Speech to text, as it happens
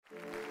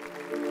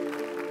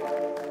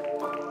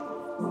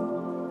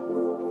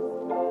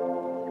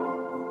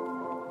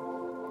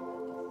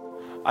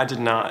I did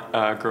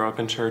not grow up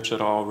in church at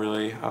all,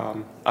 really.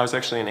 I was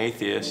actually an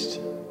atheist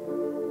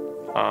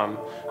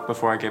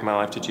before I gave my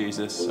life to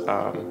Jesus.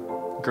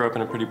 Grew up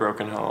in a pretty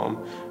broken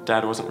home.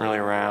 Dad wasn't really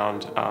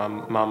around.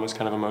 Mom was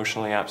kind of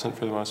emotionally absent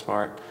for the most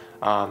part.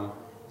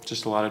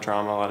 Just a lot of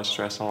drama, a lot of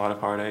stress, and a lot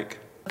of heartache.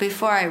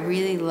 Before I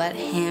really let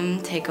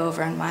him take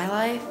over in my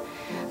life,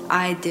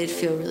 I did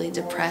feel really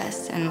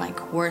depressed and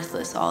like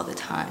worthless all the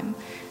time.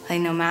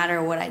 Like no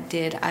matter what I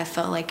did, I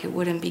felt like it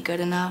wouldn't be good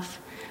enough.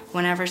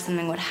 Whenever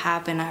something would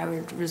happen, I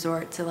would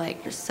resort to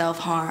like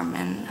self-harm,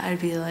 and I'd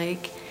be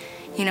like,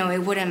 you know, it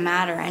wouldn't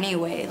matter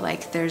anyway.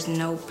 Like there's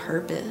no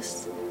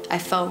purpose. I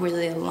felt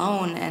really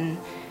alone, and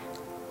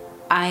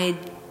I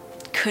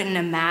couldn't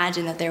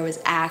imagine that there was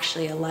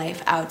actually a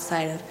life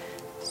outside of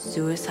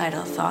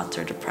suicidal thoughts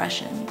or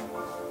depression.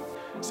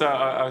 So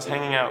I was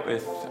hanging out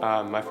with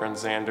my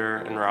friends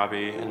Xander and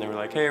Robbie, and they were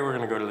like, hey, we're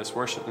going to go to this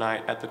worship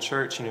night at the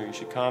church, you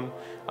should come.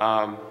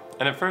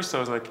 And at first I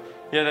was like,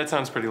 yeah, that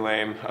sounds pretty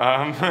lame,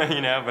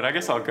 but I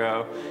guess I'll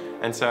go.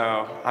 And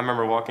so I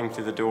remember walking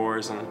through the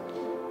doors, and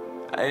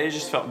it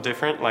just felt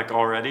different, like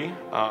already.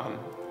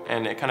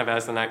 And it kind of,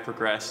 as the night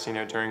progressed,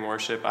 during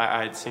worship,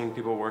 I had seen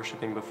people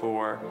worshiping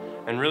before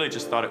and really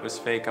just thought it was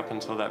fake up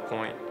until that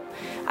point.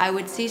 I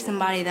would see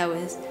somebody that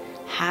was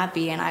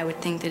happy, and I would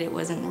think that it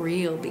wasn't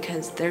real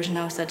because there's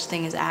no such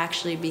thing as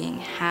actually being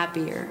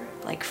happy or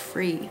like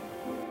free.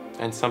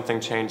 And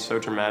something changed so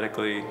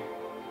dramatically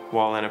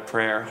while in a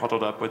prayer,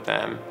 huddled up with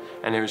them,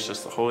 and it was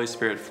just the Holy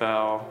Spirit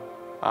fell.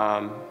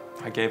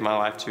 I gave my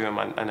life to him.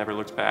 I never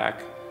looked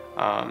back.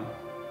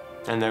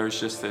 And there was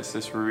just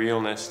this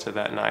realness to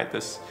that night,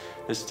 this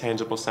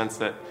tangible sense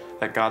that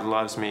God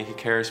loves me, he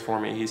cares for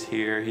me, he's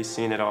here, he's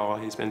seen it all,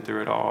 he's been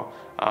through it all,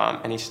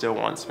 and he still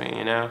wants me,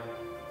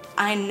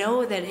 I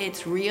know that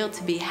it's real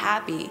to be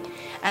happy,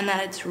 and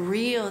that it's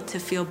real to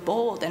feel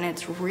bold, and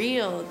it's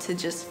real to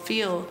just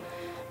feel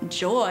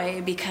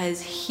joy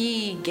because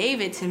he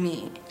gave it to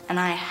me, and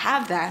I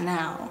have that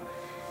now.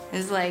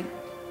 It's like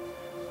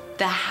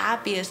the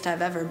happiest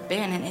I've ever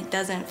been, and it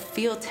doesn't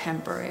feel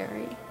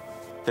temporary.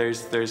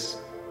 There's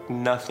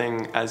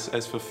nothing as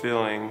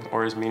fulfilling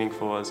or as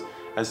meaningful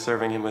as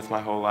serving him with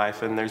my whole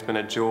life, and there's been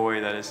a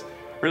joy that is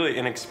really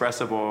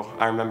inexpressible.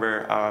 I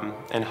remember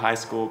in high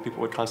school, people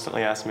would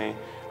constantly ask me,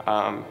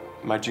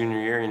 my junior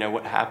year,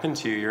 what happened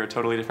to you? You're a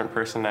totally different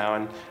person now.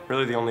 And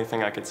really the only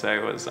thing I could say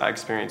was, I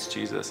experienced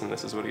Jesus, and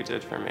this is what he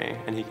did for me,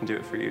 and he can do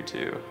it for you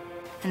too.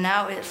 And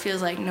now it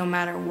feels like no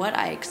matter what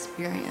I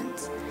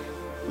experience,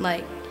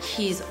 like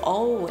he's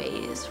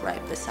always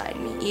right beside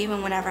me,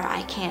 even whenever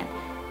I can't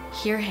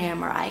hear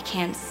him or I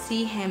can't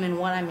see him in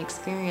what I'm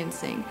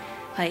experiencing.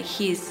 Like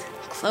he's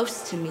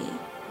close to me.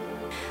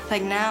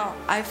 Like now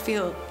I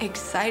feel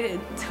excited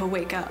to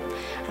wake up,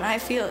 and I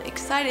feel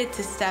excited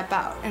to step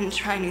out and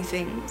try new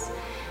things.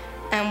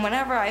 And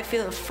whenever I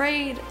feel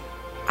afraid,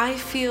 I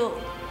feel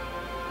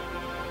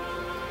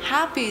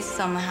happy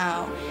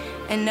somehow,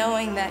 and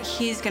knowing that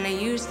he's gonna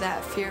use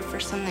that fear for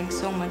something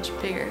so much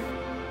bigger.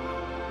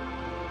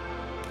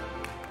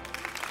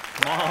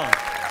 Come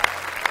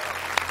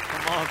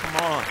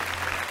on.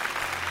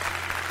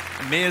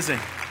 Amazing.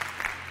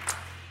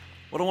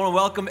 Well, I want to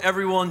welcome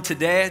everyone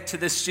today to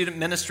this Student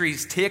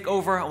Ministries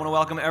takeover. I want to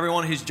welcome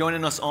everyone who's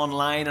joining us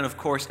online, and of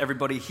course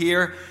everybody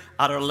here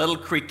at our Little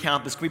Creek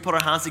campus. Can we put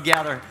our hands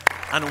together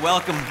and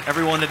welcome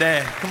everyone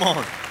today? Come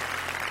on.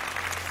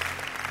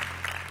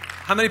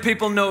 How many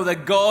people know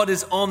that God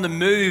is on the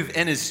move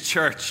in his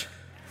church?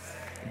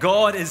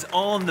 God is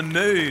on the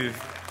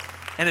move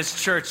in his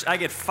church. I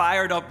get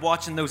fired up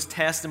watching those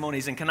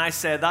testimonies, and can I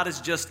say that is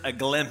just a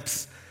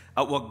glimpse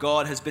at what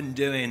God has been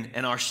doing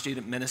in our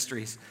student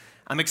ministries.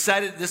 I'm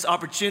excited at this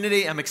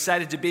opportunity. I'm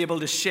excited to be able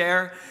to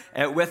share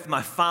with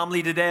my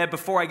family today.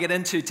 Before I get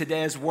into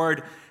today's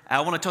word, I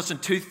want to touch on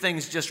two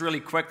things just really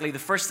quickly. The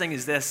first thing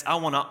is this: I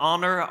want to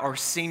honor our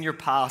senior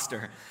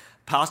pastor,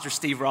 Pastor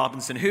Steve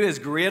Robinson. Who is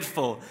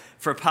grateful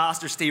for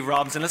Pastor Steve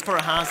Robinson? Let's put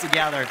our hands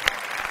together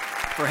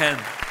for him.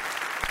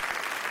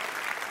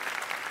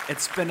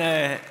 It's been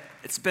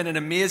an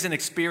amazing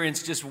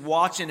experience just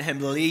watching him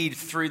lead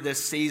through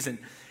this season.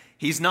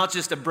 He's not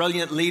just a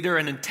brilliant leader,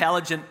 an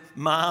intelligent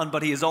man,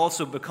 but he has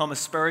also become a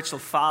spiritual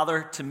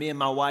father to me and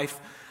my wife.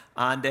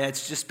 And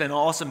it's just been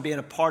awesome being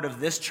a part of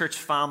this church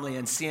family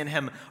and seeing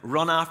him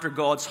run after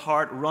God's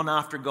heart, run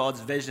after God's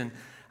vision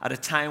at a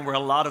time where a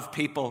lot of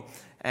people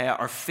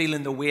are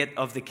feeling the weight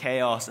of the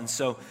chaos. And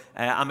so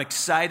I'm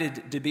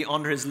excited to be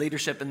under his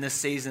leadership in this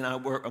season,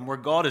 and where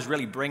God is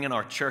really bringing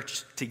our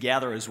church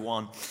together as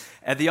one.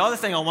 The other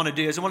thing I want to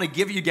do is I want to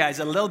give you guys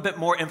a little bit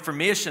more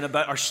information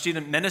about our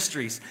student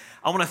ministries.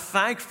 I want to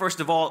thank, first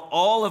of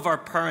all of our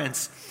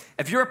parents.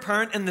 If you're a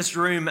parent in this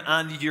room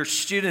and your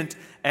student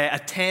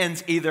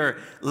attends either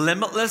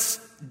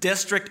Limitless,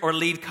 District, or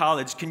Lead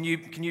College, can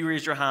you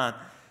raise your hand?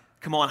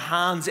 Come on,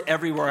 hands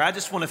everywhere. I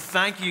just want to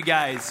thank you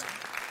guys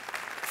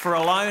for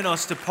allowing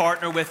us to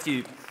partner with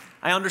you.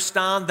 I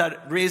understand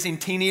that raising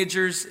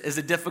teenagers is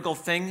a difficult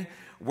thing.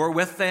 We're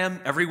with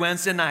them every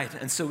Wednesday night,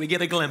 and so we get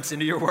a glimpse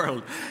into your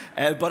world.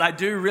 But I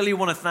do really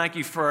want to thank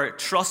you for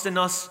trusting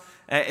us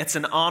It's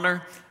an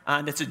honor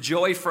and it's a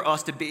joy for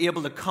us to be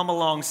able to come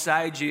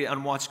alongside you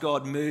and watch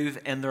God move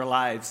in their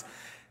lives.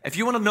 If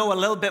you want to know a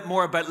little bit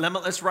more about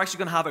Limitless, we're actually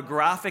going to have a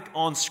graphic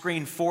on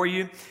screen for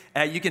you.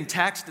 You can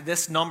text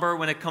this number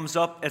when it comes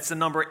up. It's the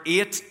number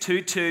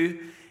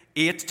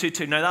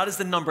 822-822. Now, that is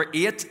the number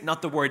 8,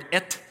 not the word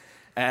it.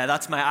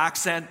 That's my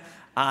accent.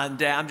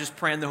 And I'm just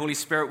praying the Holy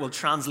Spirit will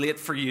translate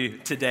for you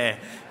today.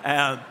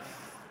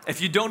 If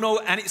you don't know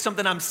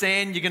something I'm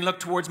saying, you can look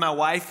towards my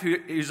wife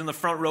who's in the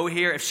front row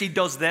here. If she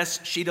does this,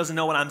 she doesn't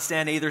know what I'm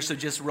saying either, so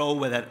just roll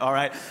with it, all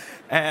right?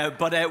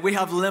 But we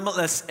have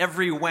Limitless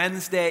every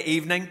Wednesday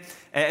evening.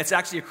 It's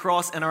actually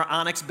across in our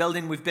annex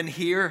building. We've been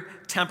here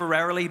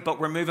temporarily, but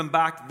we're moving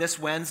back this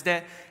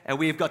Wednesday.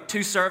 We've got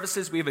 2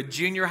 services. We have a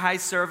junior high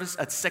service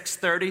at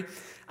 6:30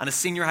 and a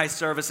senior high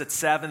service at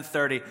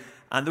 7:30.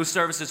 And those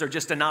services are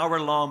just an hour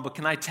long, but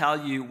can I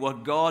tell you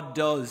what God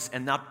does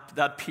in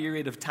that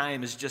period of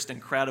time is just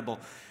incredible.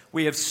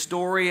 We have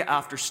story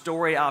after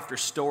story after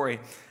story.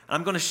 And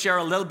I'm going to share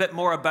a little bit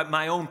more about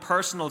my own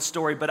personal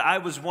story, but I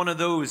was one of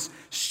those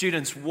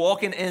students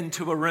walking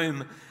into a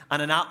room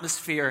and an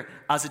atmosphere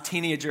as a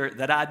teenager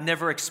that I'd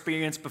never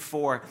experienced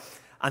before.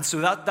 And so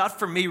that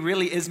for me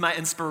really is my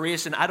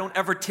inspiration. I don't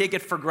ever take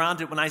it for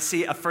granted when I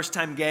see a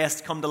first-time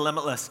guest come to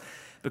Limitless,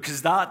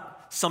 because that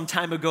some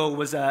time ago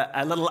was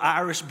a little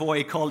Irish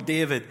boy called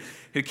David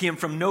who came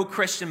from no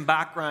Christian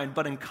background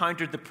but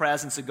encountered the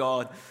presence of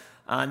God.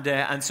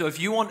 And so if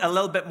you want a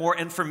little bit more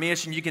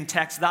information, you can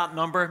text that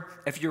number.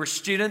 If you're a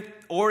student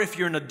or if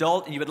you're an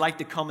adult and you would like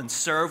to come and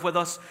serve with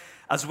us.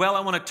 As well, I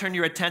want to turn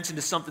your attention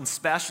to something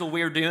special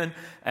we're doing.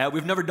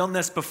 We've never done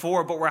this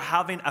before, but we're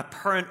having a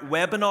parent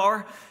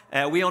webinar.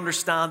 We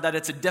understand that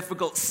it's a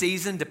difficult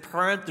season to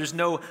parent. There's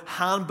no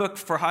handbook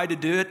for how to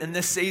do it in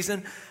this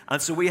season.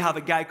 And so we have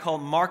a guy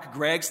called Mark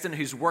Gregston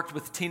who's worked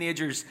with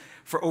teenagers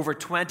for over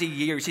 20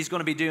 years. He's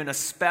going to be doing a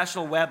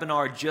special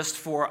webinar just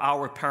for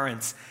our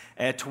parents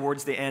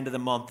towards the end of the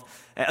month.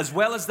 As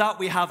well as that,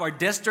 we have our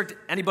district.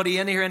 Anybody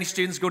in here, any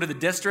students go to the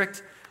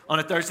district on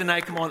a Thursday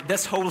night? Come on,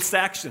 this whole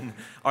section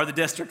are the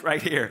district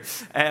right here.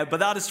 But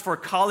that is for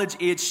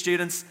college-age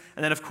students.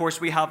 And then, of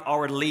course, we have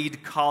our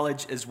lead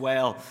college as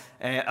well.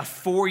 A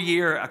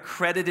 4-year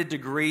accredited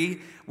degree.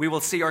 We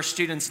will see our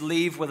students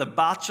leave with a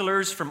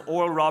bachelor's from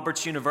Oral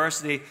Roberts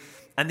University.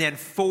 And then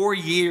 4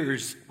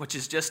 years, which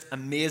is just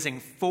amazing,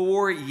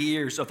 4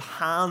 years of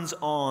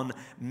hands-on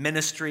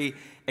ministry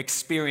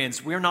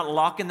experience. We're not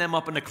locking them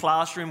up in the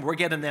classroom. We're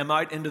getting them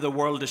out into the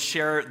world to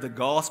share the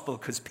gospel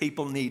because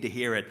people need to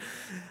hear it.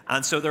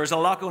 And so there's a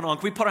lot going on.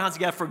 Can we put our hands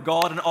together for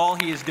God and all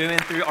He is doing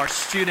through our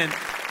student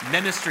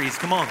ministries?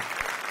 Come on.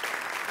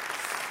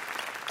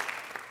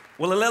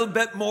 Well, a little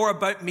bit more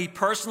about me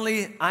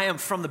personally. I am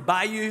from the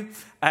Bayou.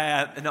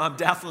 No, I'm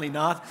definitely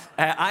not.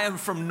 I am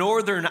from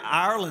Northern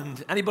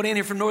Ireland. Anybody in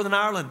here from Northern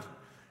Ireland?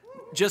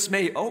 Just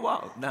me. Oh,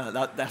 wow. No,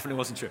 that definitely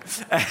wasn't true.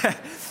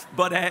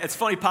 But it's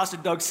funny, Pastor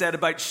Doug said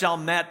about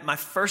Chalmette, my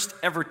first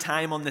ever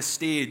time on this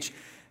stage.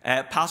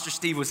 Pastor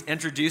Steve was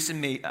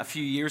introducing me a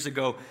few years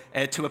ago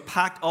to a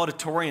packed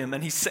auditorium,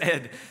 and he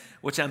said,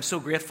 which I'm so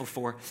grateful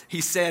for, he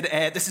said,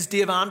 this is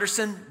Dave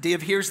Anderson.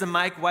 Dave, here's the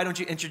mic. Why don't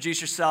you introduce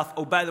yourself?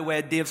 Oh, by the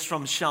way, Dave's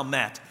from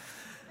Chalmette.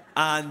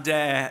 And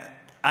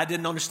I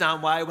didn't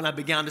understand why. When I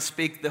began to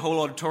speak, the whole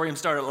auditorium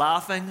started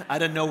laughing. I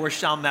didn't know where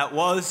Chalmette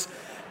was.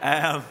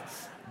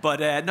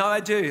 But no,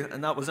 I do,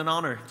 and that was an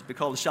honor to be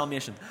called a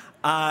Shalmatian.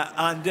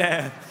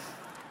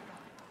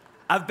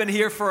 I've been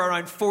here for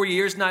around 4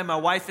 years now, my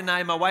wife and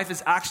I. My wife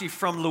is actually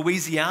from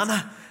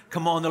Louisiana.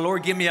 Come on, the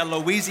Lord give me a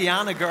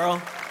Louisiana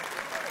girl.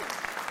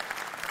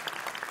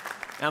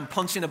 I'm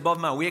punching above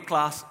my weight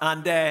class.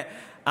 And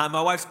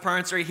my wife's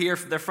parents are here.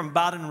 They're from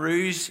Baton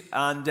Rouge,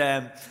 and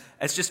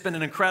it's just been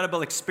an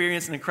incredible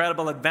experience, an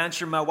incredible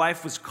adventure. My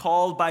wife was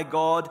called by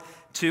God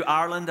to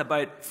Ireland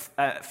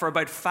for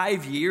about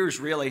 5 years,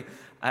 really.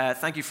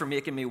 Thank you for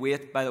making me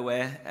wait, by the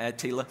way,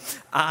 Tila.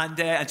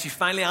 And she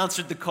finally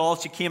answered the call.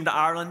 She came to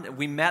Ireland.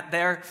 We met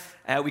there.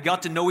 We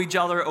got to know each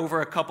other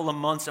over a couple of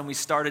months, and we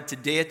started to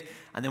date.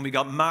 And then we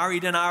got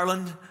married in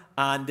Ireland,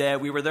 and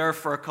we were there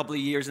for a couple of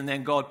years. And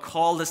then God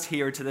called us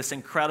here to this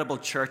incredible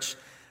church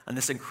and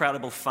this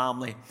incredible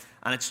family.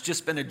 And it's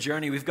just been a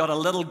journey. We've got a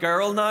little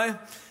girl now.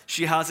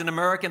 She has an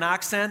American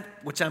accent,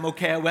 which I'm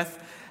okay with.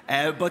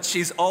 But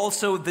she's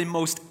also the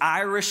most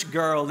Irish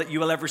girl that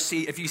you will ever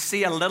see. If you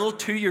see a little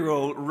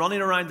 2-year-old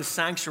running around the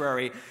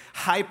sanctuary,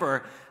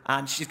 hyper,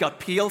 and she's got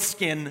pale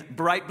skin,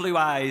 bright blue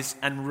eyes,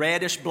 and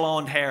reddish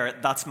blonde hair,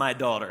 that's my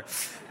daughter.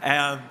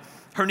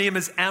 Her name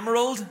is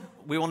Emerald.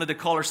 We wanted to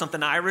call her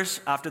something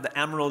Irish after the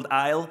Emerald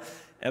Isle.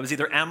 It was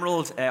either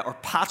Emerald or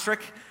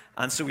Patrick,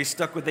 and so we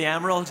stuck with the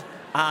Emerald.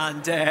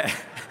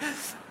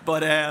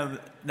 But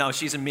no,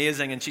 she's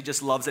amazing, and she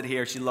just loves it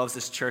here. She loves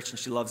this church, and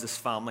she loves this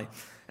family.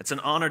 It's an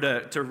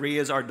honor to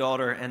raise our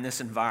daughter in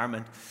this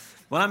environment.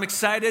 Well, I'm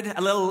excited.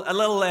 A little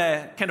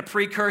kind of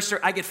precursor.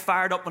 I get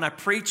fired up when I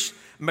preach.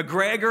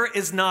 McGregor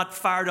is not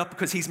fired up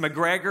because he's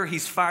McGregor.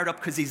 He's fired up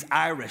because he's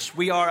Irish.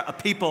 We are a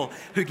people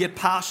who get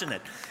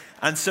passionate.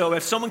 And so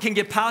if someone can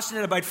get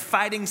passionate about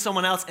fighting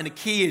someone else in a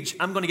cage,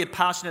 I'm going to get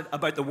passionate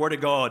about the Word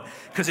of God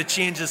because it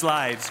changes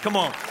lives. Come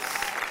on.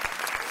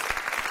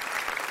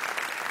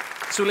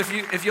 So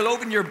if you'll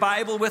open your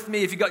Bible with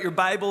me, if you got your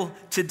Bible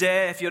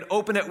today, if you'd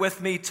open it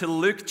with me to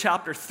Luke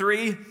chapter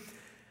 3,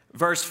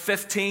 verse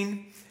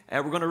 15.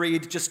 We're going to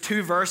read just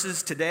 2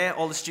 verses today.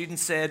 All the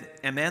students said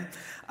amen.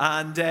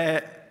 And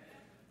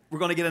we're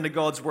going to get into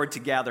God's Word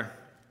together.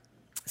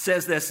 It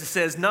says this. It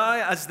says, now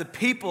as the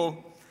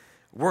people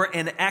were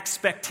in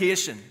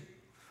expectation.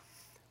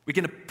 We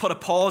can put a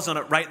pause on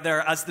it right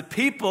there. As the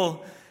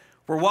people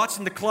were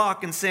watching the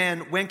clock and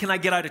saying, when can I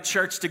get out of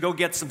church to go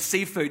get some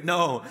seafood?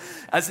 No.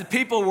 As the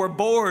people were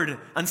bored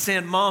and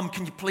saying, Mom,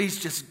 can you please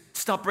just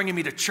stop bringing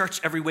me to church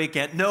every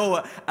weekend?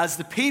 No. As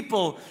the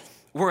people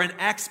were in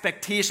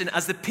expectation,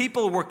 as the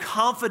people were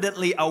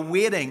confidently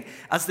awaiting,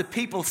 as the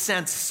people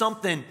sensed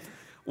something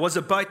was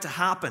about to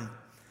happen,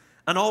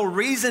 and all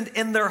reasoned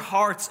in their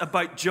hearts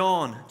about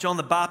John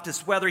the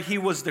Baptist, whether he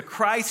was the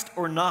Christ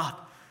or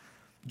not.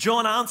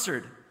 John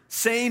answered,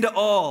 saying to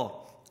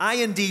all, I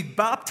indeed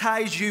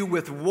baptize you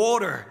with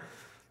water.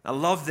 I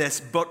love this,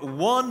 but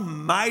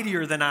one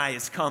mightier than I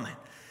is coming.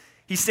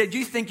 He said,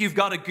 you think you've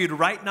got it good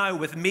right now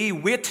with me?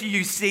 Wait till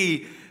you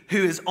see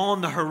who is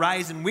on the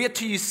horizon. Wait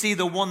till you see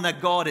the one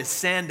that God is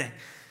sending.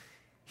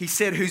 He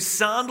said, whose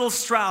sandal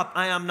strap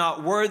I am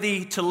not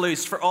worthy to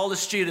loose. For all the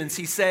students,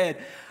 he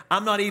said,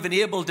 I'm not even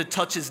able to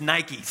touch his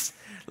Nikes.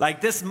 Like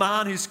this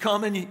man who's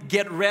coming,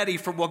 get ready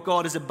for what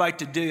God is about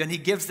to do. And he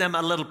gives them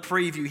a little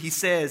preview. He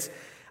says,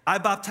 I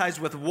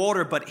baptize with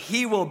water, but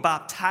he will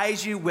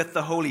baptize you with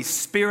the Holy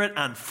Spirit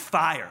and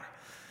fire.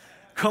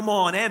 Come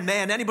on,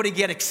 amen. Anybody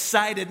get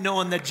excited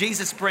knowing that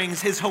Jesus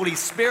brings his Holy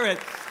Spirit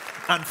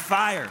and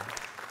fire?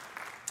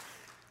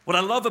 What I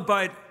love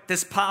about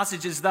this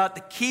passage is that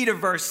the key to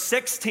verse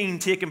 16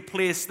 taking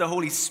place, the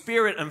Holy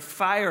Spirit and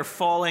fire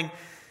falling,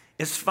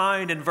 is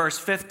found in verse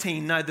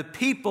 15. Now, the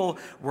people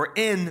were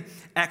in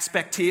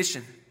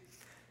expectation.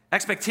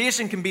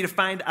 Expectation can be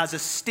defined as a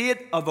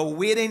state of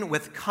awaiting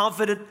with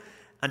confident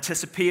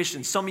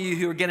anticipation. Some of you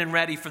who are getting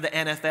ready for the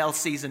NFL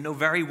season know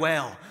very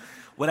well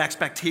what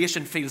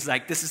expectation feels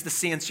like. This is the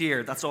Saints'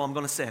 year. That's all I'm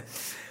going to say.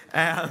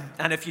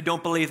 And if you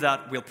don't believe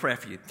that, we'll pray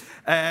for you.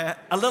 A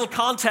little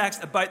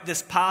context about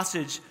this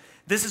passage.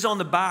 This is on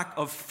the back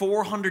of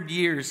 400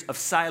 years of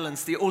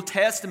silence. The Old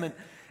Testament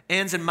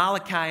ends in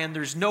Malachi, and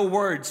there's no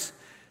words.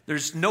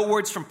 There's no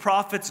words from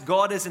prophets.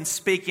 God isn't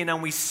speaking.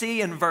 And we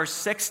see in verse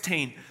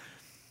 16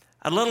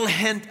 a little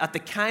hint at the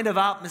kind of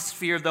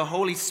atmosphere the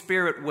Holy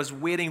Spirit was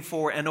waiting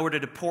for in order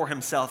to pour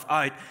himself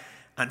out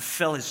and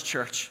fill his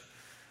church.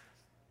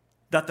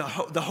 That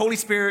the Holy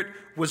Spirit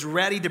was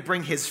ready to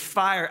bring his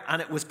fire,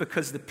 and it was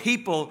because the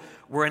people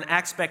were in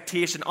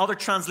expectation. Other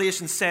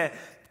translations say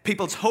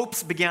people's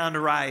hopes began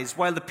to rise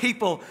while the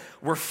people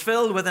were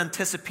filled with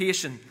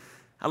anticipation.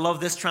 I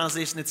love this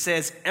translation. It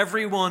says,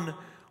 everyone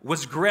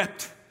was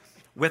gripped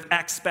with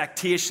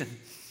expectation.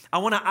 I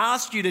want to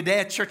ask you today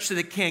at Church to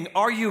the King,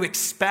 are you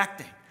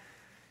expecting?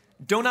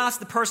 Don't ask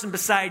the person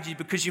beside you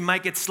because you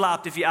might get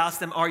slapped if you ask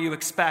them, are you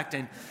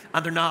expecting?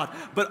 And they're not.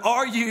 But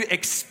are you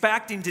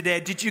expecting today?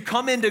 Did you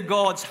come into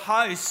God's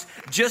house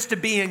just to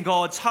be in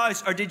God's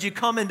house? Or did you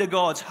come into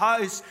God's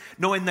house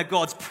knowing that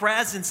God's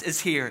presence is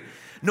here?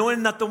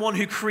 Knowing that the one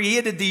who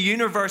created the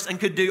universe and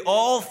could do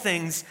all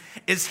things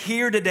is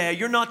here today.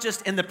 You're not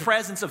just in the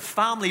presence of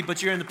family,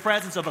 but you're in the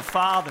presence of a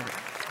Father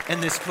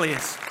in this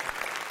place.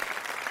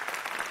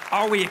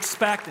 Are we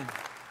expecting?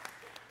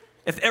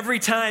 If every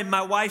time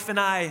my wife and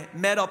I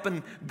met up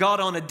and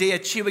got on a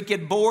date, she would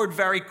get bored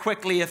very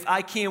quickly if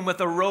I came with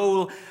a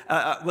roll,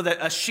 with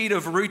a sheet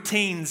of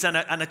routines and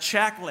a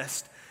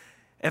checklist.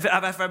 If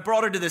I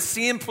brought her to the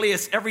same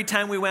place every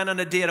time we went on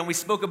a date and we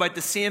spoke about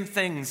the same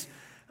things,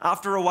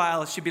 after a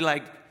while, she'd be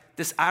like,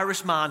 this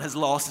Irish man has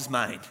lost his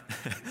mind.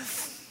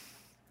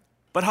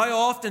 But how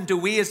often do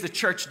we as the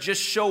church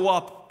just show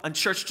up and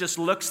church just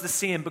looks the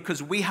same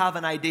because we have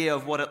an idea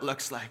of what it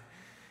looks like?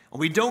 And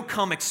we don't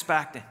come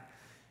expecting.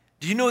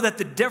 Do you know that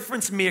the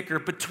difference maker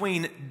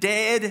between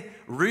dead,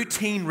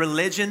 routine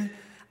religion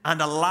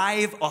and a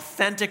live,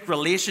 authentic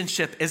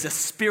relationship is a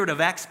spirit of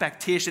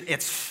expectation?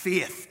 It's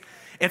faith.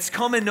 It's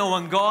coming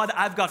knowing, God,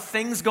 I've got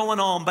things going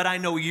on, but I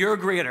know you're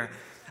greater.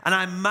 And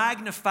I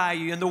magnify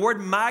you. And the word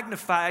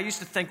magnify, I used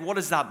to think, what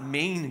does that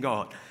mean,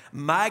 God?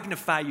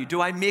 Magnify you. Do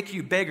I make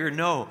you bigger?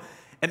 No.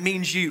 It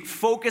means you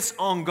focus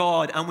on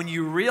God. And when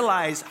you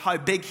realize how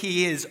big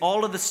he is,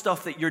 all of the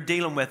stuff that you're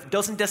dealing with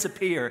doesn't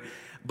disappear,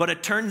 but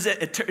it turns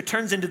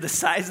into the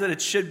size that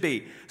it should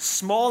be.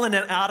 Small and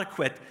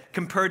inadequate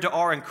compared to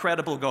our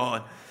incredible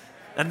God.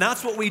 And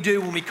that's what we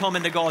do when we come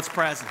into God's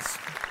presence.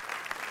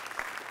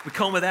 We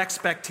come with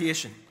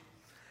expectation.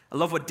 I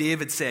love what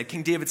David said.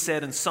 King David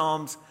said in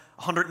Psalms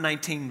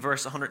 119,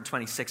 verse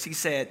 126, he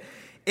said,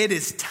 it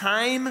is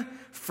time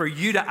for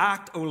you to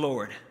act, O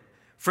Lord,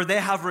 for they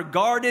have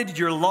regarded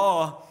your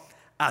law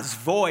as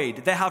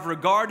void. They have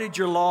regarded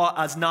your law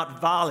as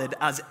not valid,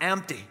 as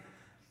empty.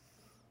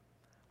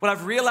 What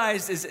I've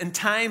realized is in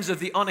times of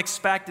the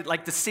unexpected,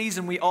 like the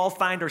season we all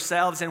find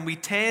ourselves in, we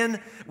tend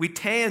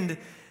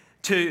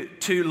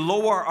to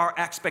lower our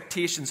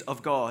expectations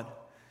of God.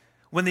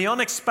 When the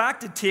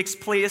unexpected takes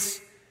place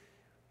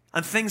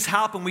and things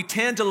happen, we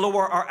tend to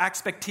lower our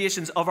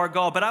expectations of our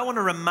God. But I want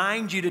to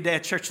remind you today,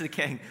 Church of the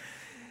King,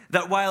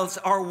 that whilst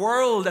our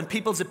world and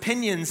people's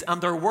opinions and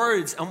their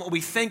words and what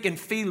we think and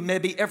feel may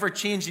be ever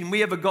changing,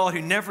 we have a God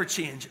who never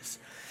changes.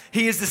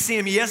 He is the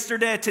same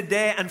yesterday,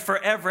 today, and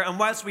forever. And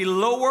whilst we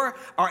lower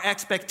our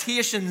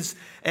expectations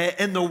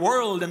in the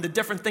world and the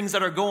different things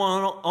that are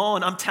going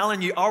on, I'm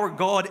telling you, our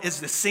God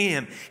is the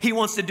same. He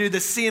wants to do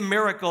the same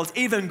miracles,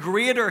 even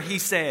greater, he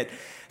said,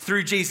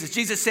 through Jesus.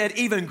 Jesus said,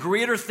 even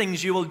greater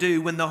things you will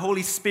do when the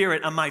Holy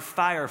Spirit and my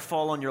fire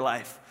fall on your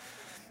life.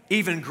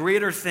 Even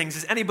greater things.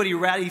 Is anybody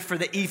ready for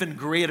the even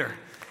greater?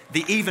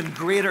 The even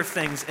greater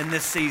things in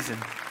this season.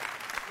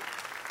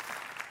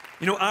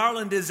 You know,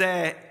 Ireland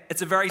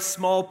it's a very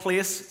small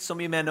place. Some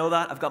of you may know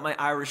that. I've got my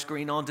Irish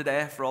green on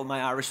today for all my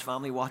Irish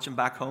family watching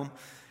back home.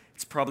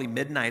 It's probably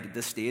midnight at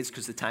this stage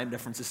because the time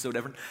difference is so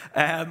different.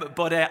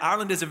 But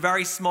Ireland is a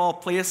very small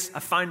place. I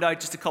found out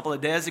just a couple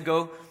of days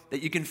ago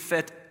that you can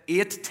fit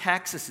 8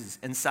 Texases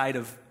inside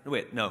of...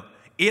 Wait, no.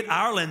 8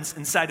 Irelands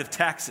inside of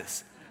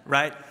Texas,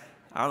 right?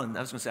 Ireland,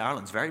 I was going to say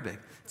Ireland's very big.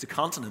 It's a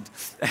continent.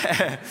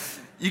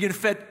 You can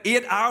fit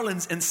 8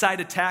 Irelands inside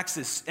of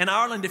Texas. In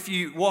Ireland, if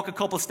you walk a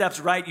couple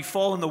steps right, you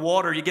fall in the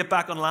water, you get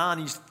back on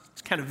land, you just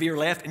kind of veer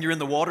left, and you're in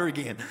the water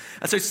again.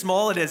 That's how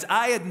small it is.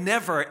 I had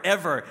never,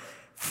 ever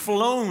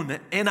flown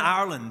in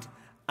Ireland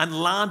and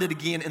landed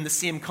again in the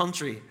same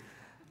country.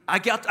 I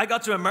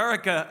got to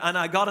America, and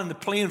I got on the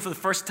plane for the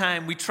first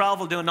time. We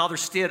traveled to another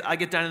state. I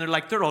get down, and they're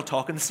like, they're all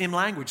talking the same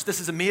language. This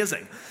is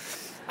amazing.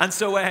 And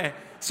so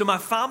my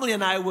family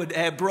and I would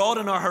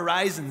broaden our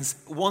horizons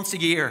once a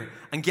year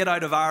and get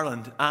out of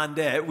Ireland.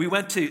 And we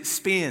went to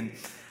Spain.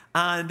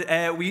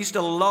 And we used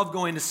to love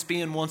going to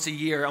Spain once a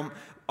year.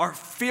 Our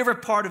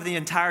favorite part of the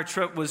entire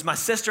trip was my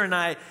sister and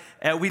I,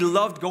 we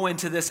loved going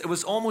to this. It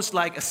was almost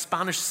like a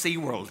Spanish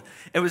SeaWorld.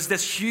 It was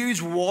this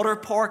huge water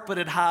park, but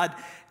it had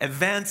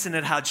events and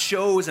it had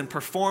shows and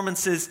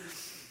performances.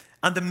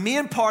 And the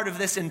main part of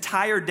this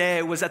entire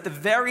day was at the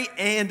very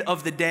end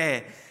of the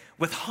day,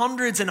 with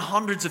hundreds and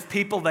hundreds of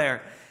people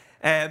there.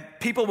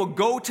 People would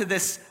go to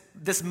this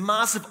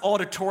massive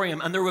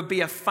auditorium, and there would be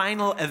a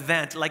final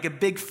event, like a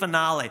big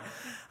finale.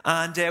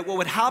 And what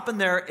would happen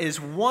there is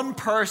one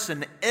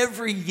person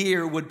every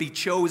year would be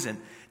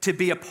chosen to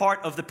be a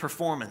part of the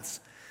performance.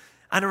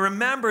 And I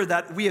remember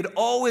that we had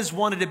always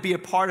wanted to be a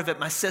part of it,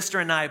 my sister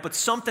and I, but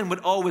something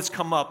would always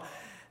come up.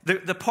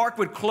 The park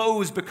would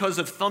close because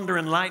of thunder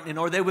and lightning,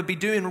 or they would be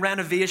doing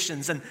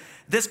renovations. And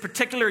this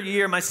particular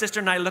year, my sister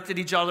and I looked at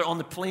each other on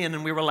the plane,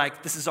 and we were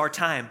like, this is our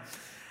time.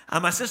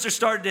 And my sister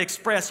started to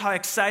express how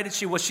excited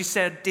she was. She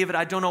said, David,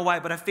 I don't know why,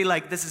 but I feel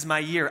like this is my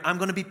year. I'm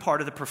going to be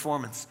part of the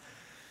performance.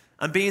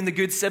 And being the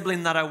good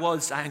sibling that I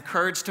was, I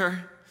encouraged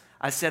her.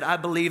 I said, I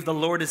believe the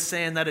Lord is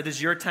saying that it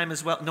is your time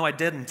as well. No, I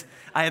didn't.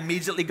 I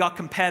immediately got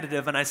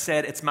competitive, and I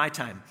said, it's my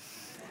time.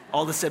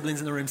 All the siblings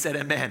in the room said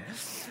amen.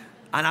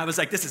 And I was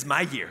like, this is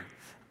my year.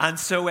 And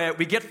so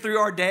we get through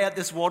our day at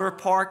this water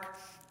park,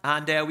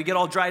 and we get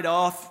all dried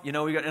off. You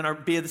know, we got in our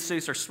bathing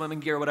suits, our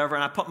swimming gear, whatever.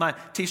 And I put my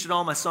t-shirt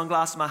on, my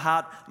sunglasses, my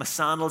hat, my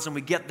sandals, and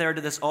we get there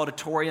to this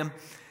auditorium.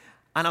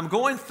 And I'm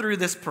going through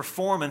this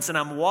performance, and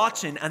I'm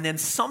watching, and then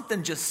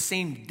something just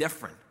seemed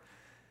different.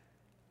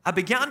 I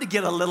began to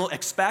get a little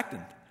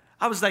expectant.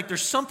 I was like,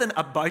 there's something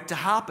about to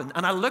happen.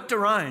 And I looked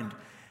around.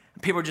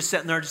 People are just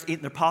sitting there, just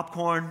eating their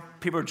popcorn.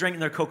 People are drinking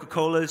their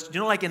Coca-Colas. You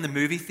know, like in the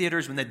movie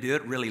theaters when they do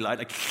it really loud,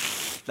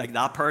 like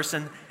that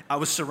person. I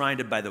was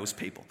surrounded by those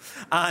people,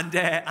 and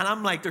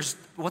I'm like,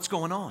 what's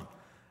going on?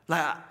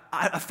 Like,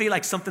 I feel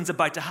like something's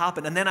about to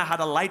happen. And then I had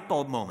a light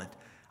bulb moment.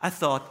 I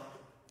thought,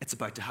 it's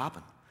about to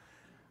happen,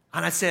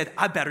 and I said,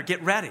 I better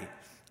get ready.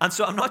 And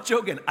so I'm not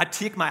joking. I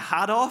take my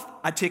hat off.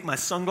 I take my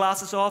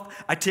sunglasses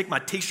off. I take my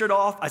t-shirt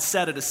off. I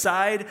set it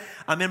aside.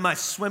 I'm in my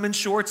swimming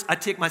shorts. I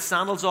take my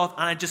sandals off,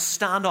 and I just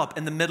stand up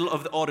in the middle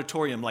of the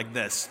auditorium like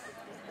this.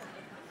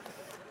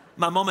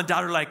 My mom and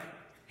dad are like,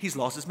 he's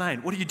lost his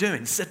mind. What are you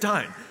doing? Sit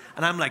down.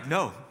 And I'm like,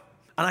 no.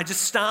 And I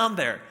just stand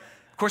there.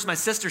 Of course, my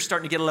sister's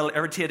starting to get a little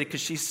irritated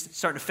because she's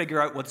starting to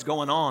figure out what's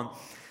going on.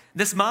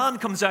 This man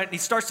comes out, and he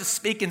starts to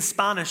speak in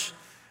Spanish.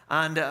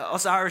 And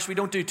us Irish, we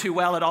don't do too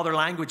well at other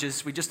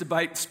languages. We just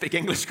about speak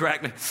English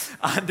correctly.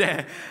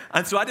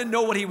 And so I didn't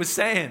know what he was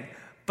saying.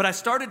 But I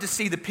started to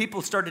see the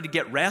people started to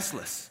get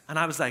restless. And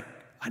I was like,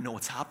 I know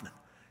what's happening.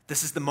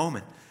 This is the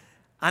moment.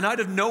 And out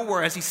of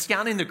nowhere, as he's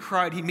scanning the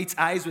crowd, he meets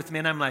eyes with me.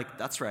 And I'm like,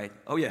 that's right.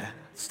 Oh, yeah.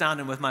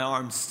 Standing with my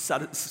arms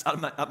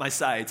at my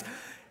sides.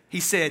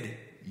 He said,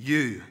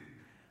 you.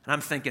 And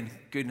I'm thinking,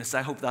 goodness,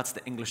 I hope that's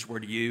the English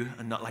word you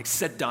and not like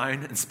sit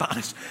down in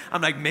Spanish.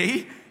 I'm like,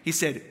 me? He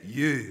said,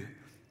 you.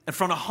 In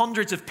front of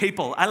hundreds of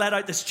people, I let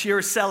out this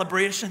cheer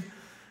celebration.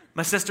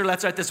 My sister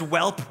lets out this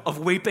whelp of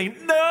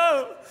weeping.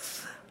 No!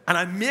 And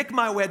I make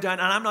my way down,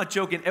 and I'm not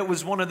joking, it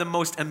was one of the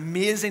most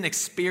amazing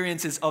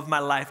experiences of my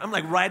life. I'm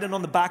like riding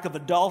on the back of a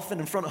dolphin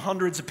in front of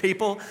hundreds of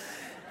people.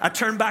 I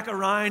turn back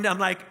around, I'm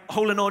like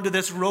holding onto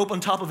this rope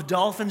on top of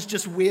dolphins,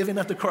 just waving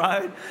at the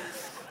crowd.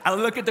 I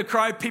look at the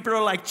crowd, people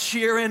are like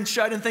cheering,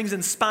 shouting things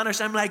in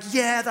Spanish. I'm like,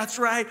 yeah, that's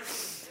right.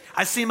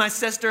 I see my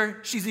sister,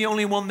 she's the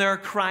only one there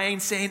crying,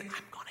 saying, I'm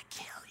gonna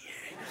kill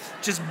you,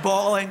 just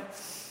bawling.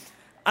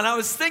 And I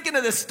was thinking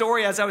of this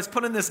story as I was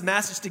putting this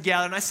message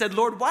together, and I said,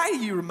 Lord, why are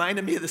you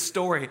reminding me of this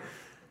story?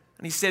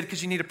 And he said,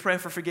 because you need to pray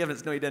for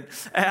forgiveness. No, he didn't.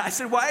 I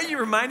said, why are you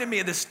reminding me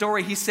of this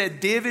story? He said,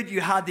 David,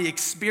 you had the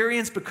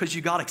experience because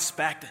you got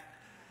expectant.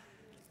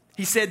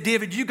 He said,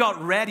 David, you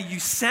got ready. You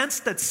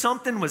sensed that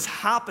something was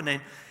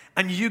happening,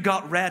 and you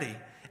got ready.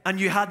 And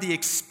you had the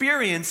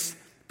experience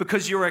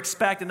because you were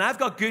expectant. And I've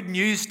got good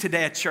news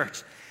today at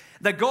church,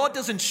 that God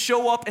doesn't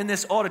show up in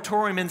this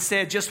auditorium and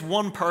say, just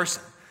one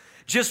person.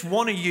 Just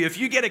one of you. If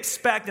you get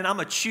expectant, I'm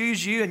going to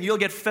choose you and you'll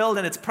get filled,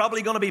 and it's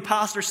probably going to be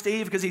Pastor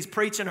Steve because he's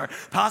preaching, or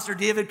Pastor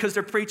David because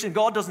they're preaching.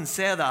 God doesn't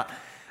say that.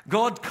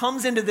 God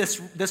comes into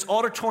this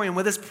auditorium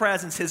with his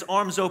presence, his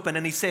arms open,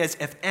 and he says,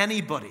 if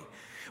anybody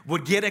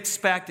would get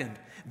expectant,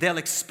 they'll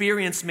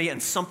experience me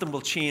and something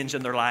will change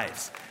in their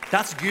lives.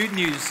 That's good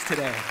news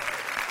today.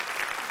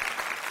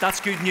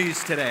 That's good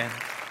news today.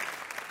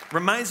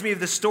 Reminds me of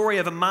the story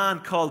of a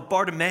man called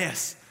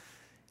Bartimaeus.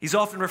 He's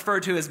often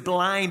referred to as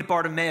blind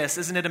Bartimaeus.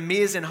 Isn't it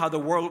amazing how the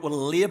world will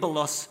label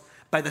us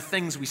by the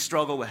things we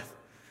struggle with?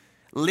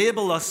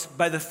 Label us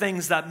by the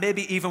things that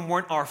maybe even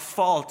weren't our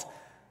fault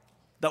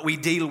that we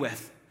deal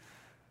with.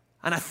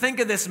 And I think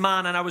of this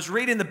man, and I was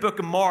reading the book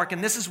of Mark,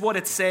 and this is what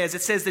it says.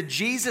 It says that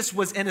Jesus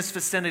was in his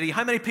vicinity.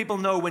 How many people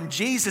know when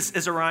Jesus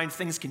is around,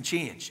 things can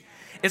change?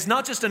 It's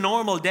not just a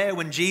normal day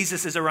when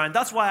Jesus is around.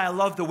 That's why I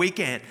love the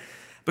weekend.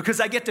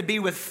 Because I get to be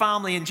with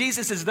family, and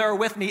Jesus is there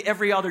with me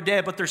every other day,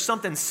 but there's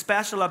something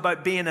special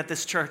about being at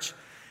this church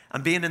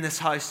and being in this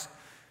house.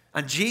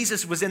 And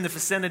Jesus was in the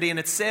vicinity, and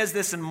it says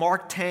this in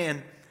Mark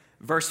 10,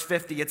 verse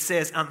 50. It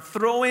says, and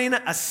throwing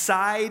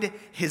aside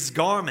his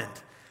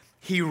garment,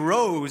 he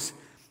rose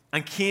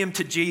and came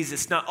to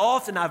Jesus. Now,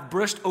 often I've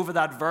brushed over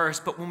that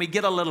verse, but when we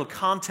get a little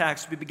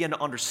context, we begin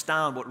to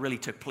understand what really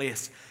took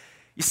place.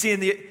 You see,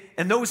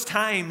 in those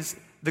times,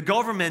 the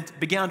government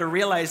began to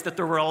realize that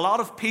there were a lot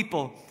of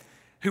people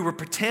who were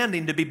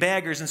pretending to be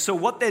beggars. And so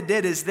what they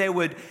did is they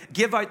would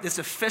give out this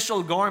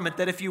official garment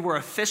that if you were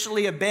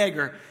officially a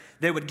beggar,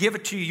 they would give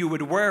it to you, you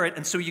would wear it,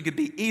 and so you could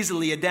be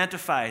easily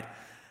identified.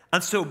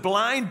 And so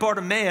blind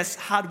Bartimaeus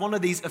had one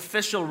of these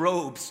official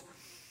robes.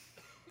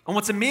 And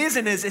what's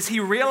amazing is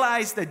he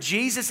realized that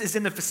Jesus is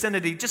in the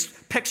vicinity.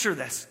 Just picture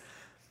this.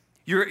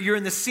 You're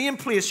in the same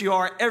place you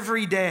are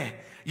every day.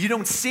 You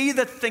don't see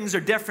that things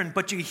are different,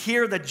 but you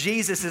hear that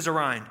Jesus is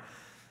around.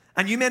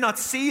 And you may not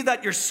see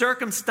that your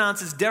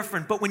circumstance is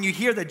different, but when you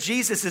hear that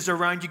Jesus is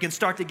around, you can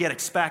start to get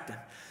expectant.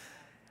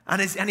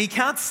 And he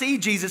can't see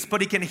Jesus, but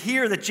he can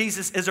hear that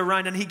Jesus is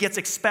around, and he gets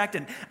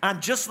expectant.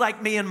 And just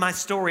like me in my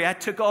story, I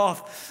took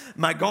off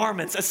my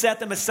garments. I set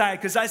them aside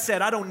because I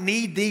said, I don't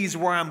need these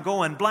where I'm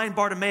going. Blind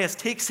Bartimaeus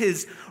takes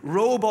his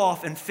robe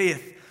off in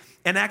faith,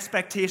 in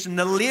expectation,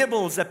 the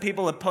labels that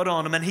people have put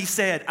on him. And he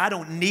said, I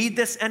don't need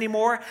this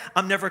anymore.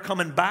 I'm never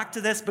coming back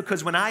to this,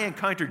 because when I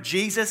encounter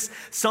Jesus,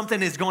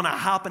 something is going to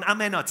happen. I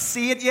may not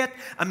see it yet.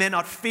 I may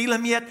not feel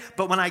him yet.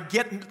 But when I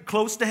get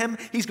close to him,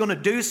 he's going to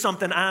do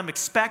something. I'm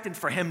expecting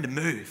for him to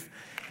move.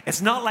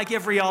 It's not like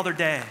every other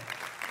day.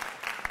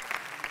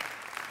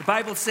 The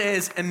Bible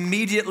says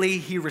immediately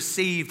he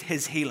received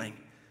his healing.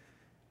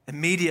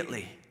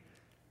 Immediately.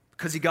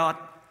 Because he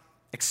got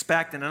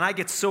expectant. And I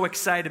get so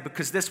excited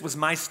because this was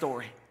my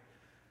story.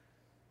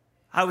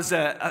 I was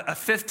a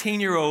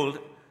 15-year-old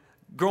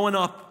growing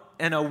up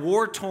in a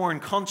war-torn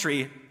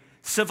country,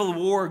 civil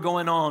war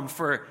going on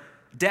for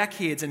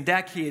decades and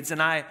decades,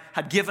 and I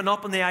had given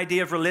up on the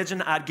idea of religion.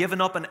 I'd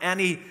given up on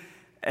any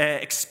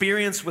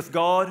experience with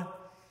God.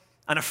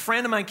 And a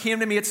friend of mine came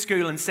to me at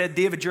school and said,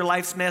 David, your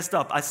life's messed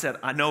up. I said,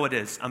 I know it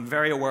is. I'm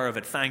very aware of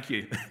it. Thank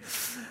you.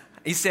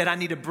 He said, I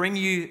need to bring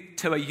you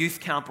to a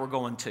youth camp we're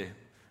going to.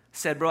 I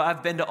said, bro,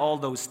 I've been to all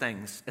those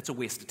things. It's a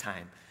waste of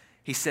time.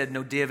 He said,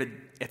 no, David,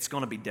 it's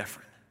going to be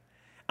different.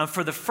 And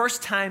for the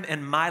first time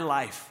in my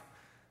life,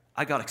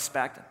 I got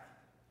expectant.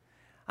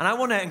 And I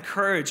want to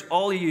encourage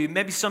all of you,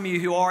 maybe some of you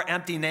who are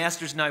empty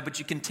nesters now, but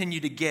you continue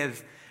to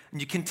give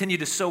and you continue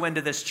to sow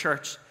into this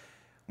church.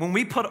 When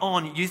we put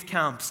on youth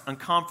camps and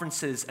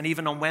conferences and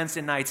even on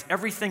Wednesday nights,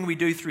 everything we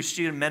do through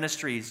student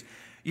ministries,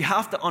 you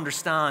have to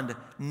understand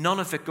none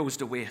of it goes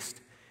to waste.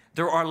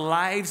 There are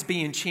lives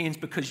being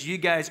changed because you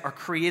guys are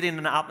creating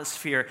an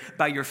atmosphere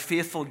by your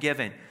faithful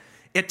giving.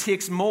 It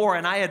takes more,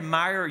 and I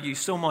admire you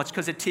so much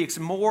because it takes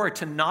more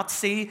to not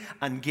see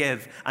and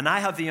give. And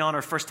I have the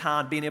honor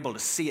firsthand being able to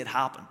see it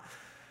happen.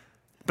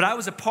 But I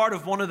was a part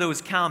of one of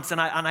those camps, and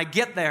I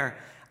get there,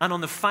 and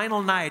on the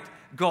final night,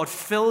 God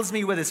fills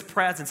me with his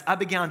presence. I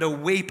began to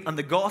weep, and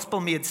the gospel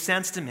made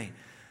sense to me.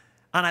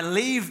 And I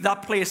leave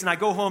that place, and I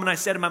go home, and I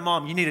said to my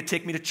mom, you need to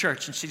take me to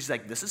church. And she's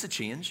like, this is a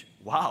change.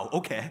 Wow,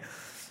 okay.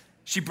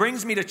 She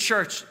brings me to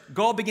church.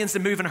 God begins to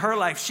move in her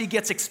life. She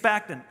gets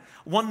expectant.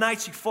 One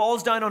night she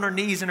falls down on her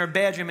knees in her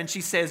bedroom and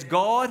she says,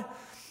 God,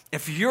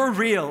 if you're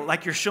real,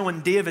 like you're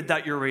showing David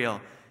that you're real,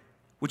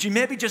 would you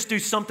maybe just do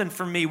something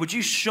for me? Would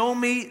you show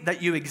me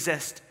that you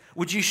exist?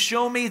 Would you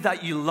show me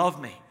that you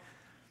love me?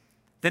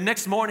 The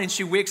next morning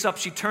she wakes up,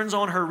 she turns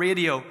on her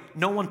radio.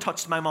 No one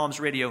touched my mom's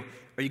radio,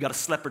 or you got to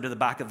slip her to the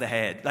back of the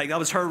head. Like, that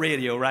was her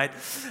radio, right?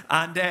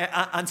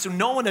 And so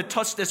no one had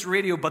touched this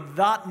radio, but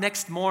that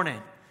next morning,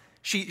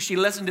 she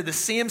listened to the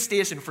same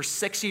station for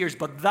 6 years,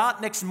 but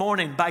that next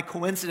morning, by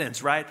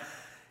coincidence, right,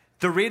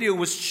 the radio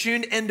was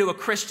tuned into a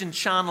Christian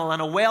channel,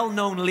 and a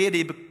well-known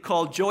lady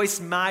called Joyce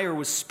Meyer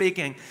was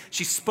speaking.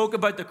 She spoke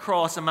about the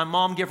cross, and my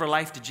mom gave her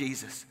life to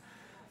Jesus.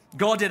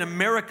 God did a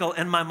miracle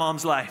in my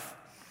mom's life.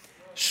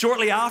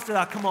 Shortly after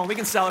that, come on, we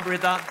can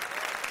celebrate that.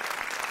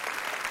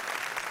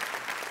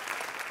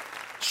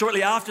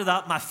 Shortly after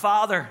that, my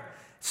father,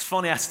 it's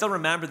funny, I still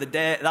remember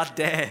that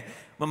day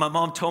when my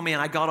mom told me,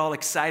 and I got all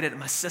excited, and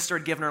my sister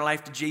had given her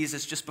life to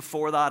Jesus just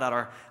before that at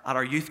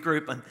our youth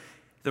group, and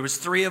there was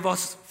 3 of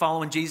us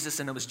following Jesus,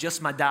 and it was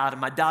just my dad.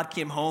 And my dad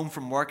came home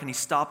from work, and he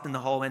stopped in the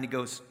hallway, and he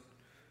goes,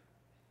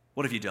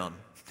 what have you done?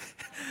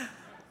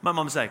 My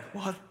mom's like,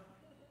 what?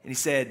 And he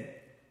said,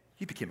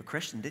 you became a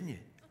Christian, didn't you?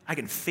 I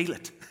can feel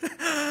it.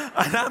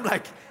 And I'm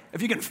like,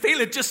 if you can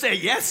feel it, just say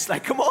yes.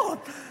 Like, come on.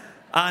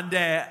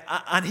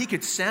 And he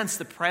could sense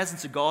the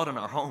presence of God in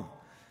our home.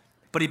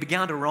 But he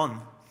began to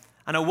run.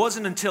 And it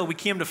wasn't until we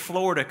came to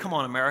Florida, come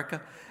on, America.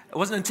 It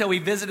wasn't until we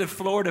visited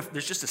Florida.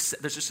 There's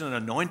just an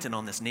anointing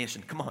on this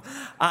nation. Come on.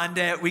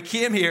 And we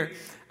came here,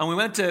 and we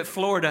went to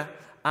Florida.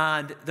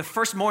 And the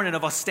first morning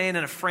of us staying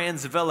in a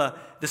friend's villa,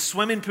 the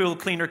swimming pool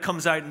cleaner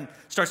comes out and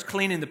starts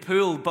cleaning the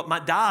pool. But my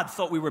dad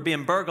thought we were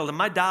being burgled. And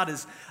my dad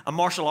is a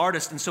martial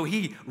artist. And so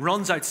he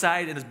runs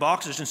outside in his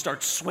boxers and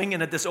starts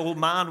swinging at this old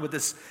man with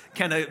this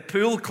kind of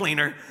pool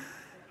cleaner.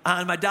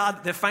 And my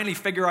dad, they finally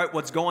figure out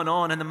what's going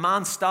on. And the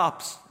man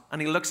stops, and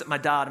he looks at my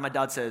dad. And my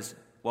dad says,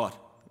 what?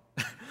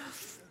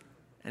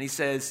 And he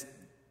says,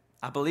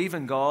 I believe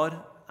in God,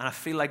 and I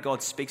feel like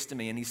God speaks to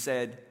me. And he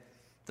said,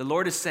 the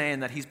Lord is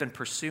saying that he's been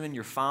pursuing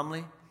your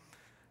family.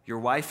 Your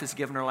wife has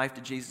given her life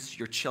to Jesus.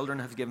 Your children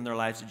have given their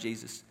lives to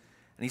Jesus.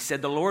 And he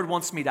said, the Lord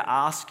wants me to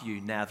ask you,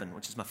 Nevin,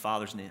 which is my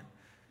father's name,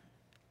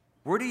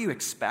 where do you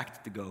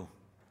expect to go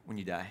when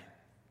you die?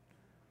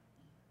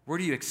 Where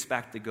do you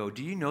expect to go?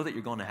 Do you know that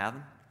you're going to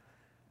heaven?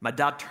 My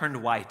dad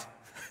turned white,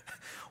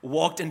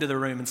 walked into the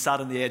room and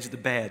sat on the edge of the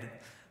bed.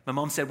 My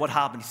mom said, what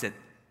happened? He said,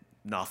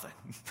 nothing.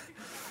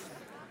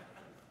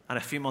 And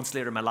a few months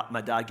later,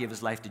 my dad gave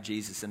his life to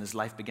Jesus, and his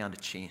life began to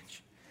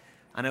change.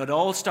 And it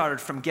all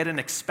started from getting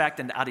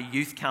expectant at a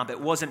youth camp.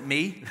 It wasn't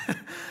me,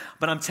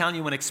 but I'm telling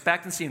you, when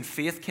expectancy and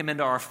faith came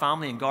into our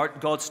family and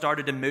God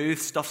started to move,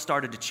 stuff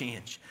started to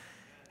change.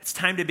 It's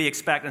time to be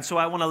expectant. So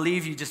I want to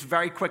leave you just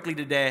very quickly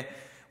today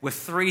with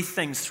 3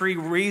 things, 3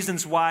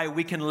 reasons why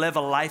we can live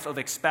a life of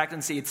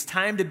expectancy. It's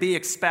time to be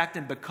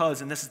expectant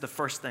because, and this is the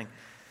first thing,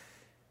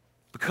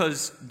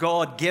 because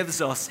God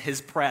gives us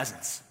his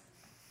presence.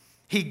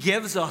 He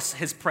gives us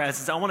his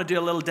presence. I want to do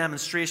a little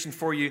demonstration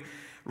for you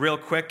real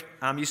quick.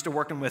 I'm used to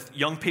working with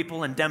young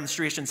people, and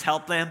demonstrations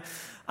help them.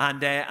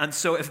 And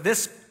so if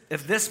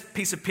this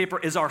piece of paper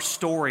is our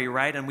story,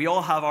 right, and we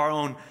all have our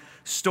own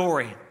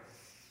story,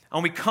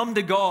 and we come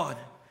to God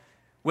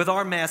with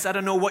our mess. I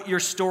don't know what your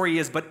story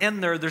is, but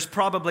in there's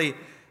probably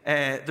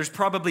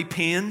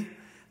pain,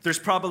 there's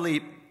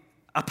probably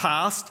a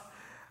past,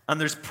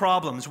 and there's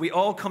problems. We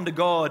all come to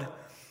God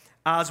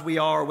as we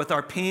are, with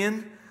our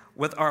pain,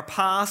 with our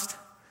past,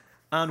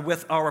 and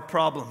with our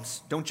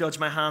problems. Don't judge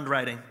my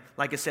handwriting.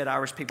 Like I said,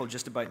 Irish people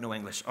just about know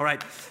English. All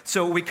right,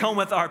 so we come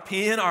with our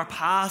pain, our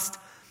past,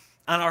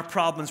 and our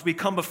problems. We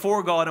come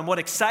before God, and what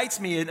excites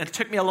me, and it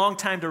took me a long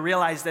time to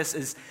realize this,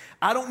 is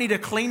I don't need to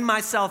clean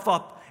myself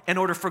up in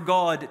order for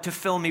God to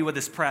fill me with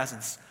his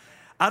presence.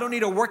 I don't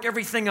need to work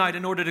everything out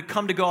in order to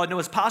come to God. No,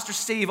 as Pastor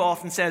Steve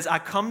often says, I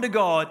come to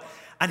God,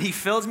 and he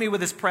fills me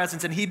with his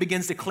presence, and he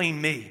begins to clean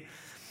me.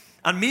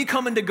 And me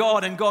coming to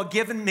God and God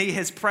giving me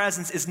his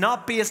presence is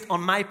not based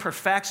on my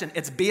perfection.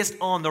 It's based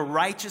on the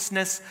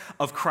righteousness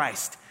of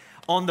Christ,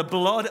 on the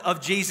blood of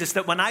Jesus,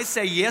 that when I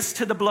say yes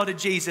to the blood of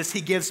Jesus,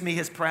 he gives me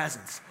his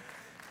presence.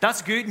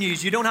 That's good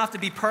news. You don't have to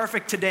be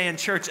perfect today in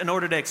church in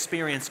order to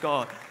experience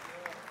God.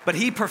 But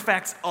he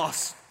perfects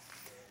us.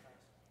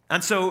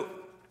 And so,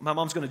 my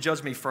mom's going to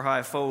judge me for how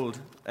I fold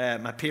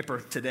my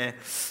paper today.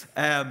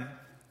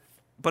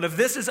 But if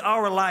this is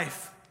our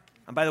life,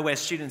 and by the way,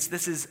 students,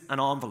 this is an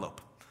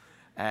envelope.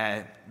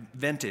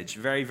 Vintage,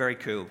 very, very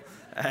cool.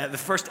 The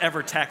first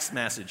ever text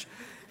message.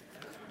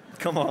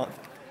 Come on.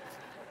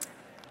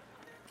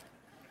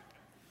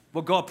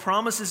 What God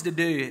promises to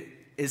do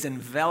is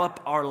envelop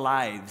our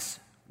lives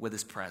with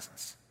his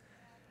presence.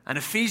 And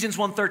Ephesians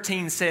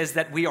 1:13 says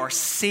that we are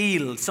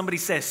sealed. Somebody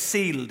says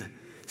sealed.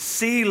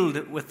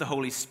 Sealed with the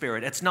Holy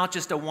Spirit. It's not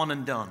just a one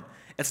and done.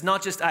 It's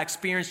not just I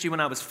experienced you when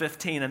I was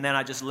 15 and then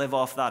I just live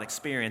off that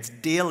experience.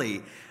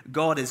 Daily,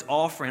 God is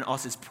offering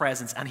us his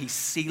presence and he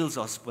seals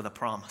us with a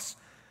promise.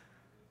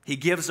 He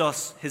gives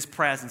us his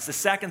presence. The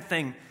second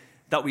thing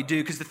that we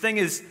do, because the thing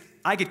is,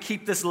 I could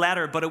keep this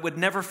letter, but it would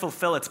never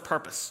fulfill its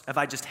purpose if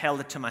I just held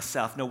it to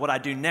myself. No, what I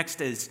do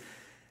next is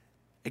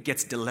it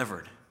gets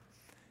delivered.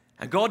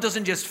 And God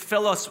doesn't just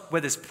fill us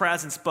with his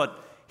presence, but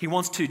he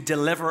wants to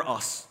deliver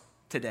us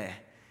today.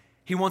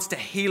 He wants to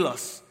heal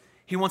us.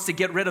 He wants to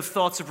get rid of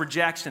thoughts of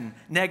rejection,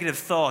 negative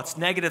thoughts,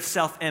 negative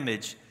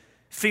self-image,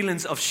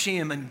 feelings of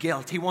shame and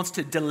guilt. He wants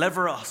to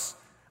deliver us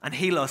and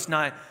heal us.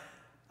 Now,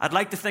 I'd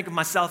like to think of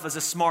myself as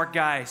a smart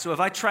guy. So if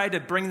I tried to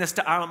bring this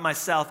to Ireland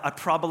myself, I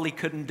probably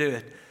couldn't do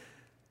it.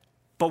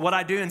 But what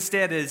I do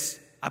instead is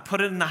I put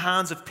it in the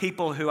hands of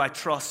people who I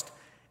trust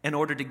in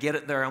order to get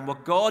it there. And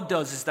what God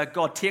does is that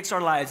God takes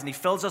our lives and he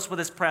fills us with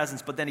his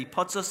presence, but then he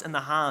puts us in the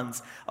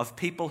hands of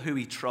people who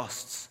he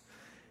trusts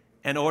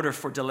in order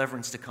for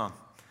deliverance to come.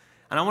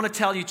 And I want to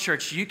tell you,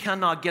 church, you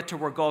cannot get to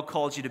where God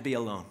calls you to be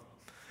alone.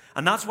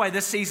 And that's why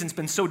this season's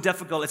been so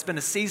difficult. It's been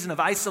a season of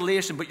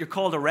isolation, but you're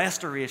called to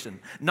restoration,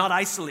 not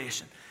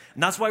isolation.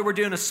 And that's why we're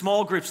doing a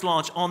small groups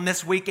launch on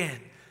this weekend.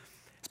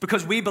 It's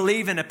because we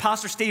believe in it.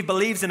 Pastor Steve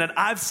believes in it.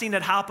 I've seen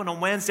it happen on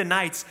Wednesday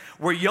nights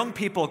where young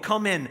people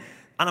come in,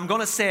 and I'm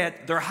going to say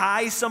it, they're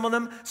high, some of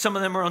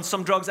them are on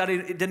some drugs I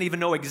didn't even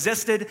know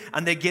existed,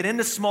 and they get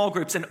into small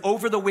groups, and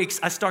over the weeks,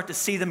 I start to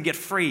see them get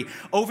free.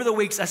 Over the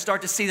weeks, I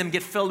start to see them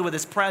get filled with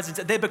his presence.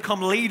 They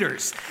become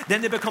leaders.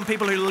 Then they become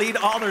people who lead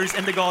others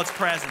into God's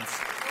presence.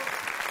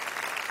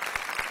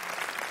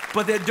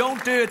 But they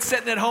don't do it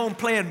sitting at home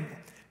playing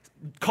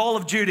Call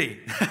of Duty.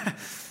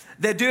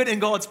 They do it in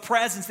God's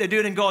presence. They do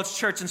it in God's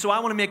church. And so I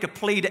want to make a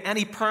plea to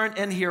any parent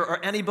in here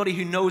or anybody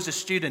who knows a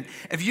student.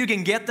 If you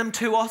can get them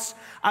to us,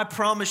 I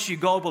promise you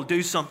God will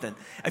do something.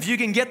 If you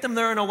can get them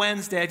there on a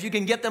Wednesday, if you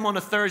can get them on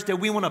a Thursday,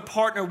 we want to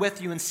partner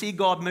with you and see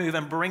God move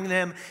and bring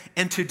them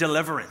into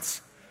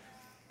deliverance.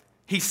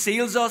 He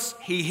seals us.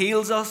 He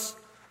heals us.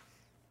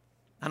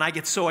 And I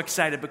get so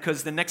excited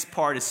because the next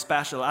part is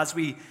special. As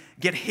we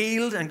get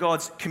healed and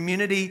God's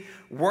community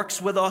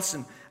works with us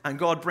and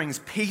God brings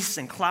peace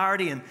and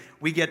clarity, and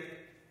we get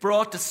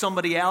brought to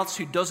somebody else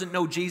who doesn't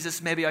know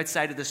Jesus, maybe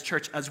outside of this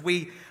church, as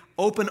we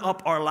open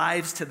up our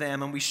lives to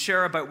them and we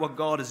share about what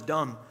God has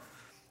done.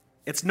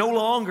 It's no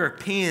longer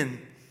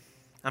pain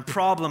and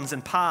problems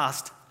and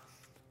past,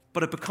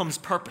 but it becomes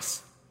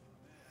purpose.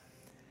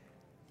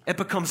 It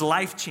becomes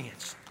life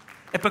change.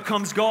 It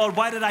becomes, God,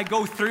 why did I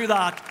go through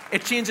that?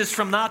 It changes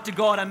from that to,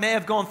 God, I may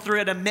have gone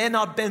through it. It may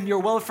not have been your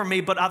will for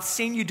me, but I've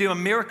seen you do a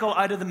miracle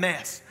out of the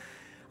mess.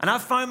 And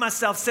I've found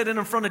myself sitting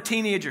in front of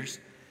teenagers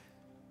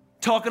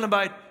talking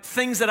about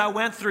things that I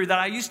went through that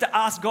I used to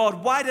ask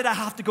God, why did I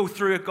have to go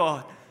through it,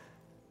 God?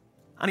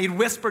 And he'd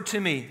whisper to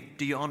me,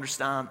 do you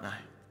understand now?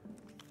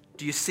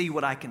 Do you see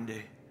what I can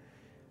do?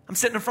 I'm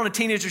sitting in front of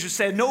teenagers who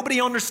say, nobody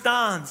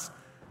understands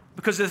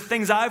because of the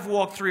things I've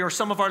walked through or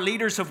some of our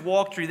leaders have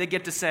walked through. They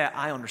get to say,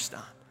 I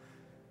understand.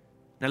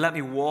 Now let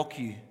me walk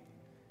you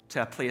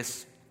to a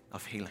place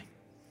of healing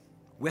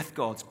with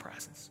God's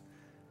presence.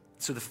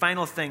 So the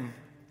final thing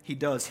he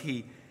does,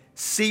 he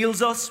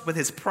seals us with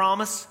his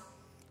promise.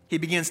 He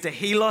begins to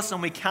heal us,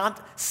 and we can't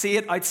see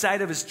it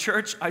outside of his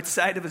church,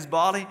 outside of his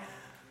body.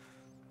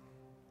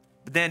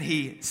 But then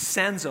he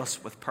sends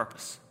us with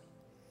purpose.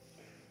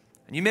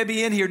 And you may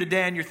be in here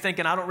today and you're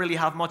thinking, I don't really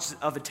have much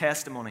of a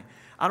testimony.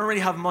 I don't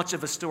really have much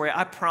of a story.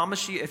 I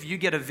promise you, if you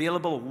get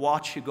available,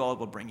 watch who God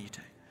will bring you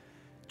to.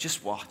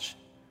 Just watch.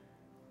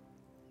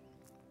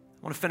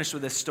 I want to finish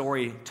with this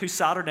story. 2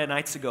 Saturday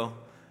nights ago,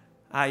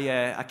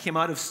 I came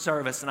out of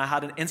service and I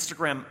had an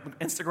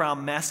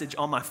Instagram message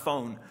on my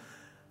phone.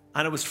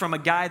 And it was from a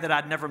guy that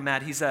I'd never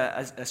met. He's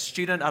a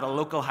student at a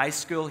local high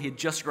school. He had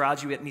just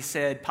graduated, and he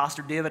said,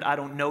 Pastor David, I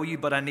don't know you,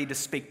 but I need to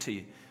speak to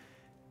you.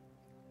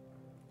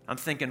 I'm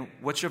thinking,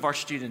 which of our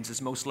students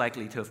is most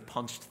likely to have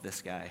punched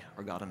this guy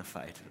or got in a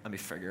fight? Let me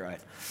figure out.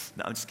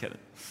 No, I'm just kidding.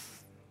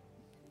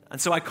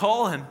 And so I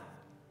call him,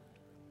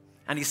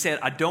 and he said,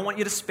 I don't want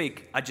you to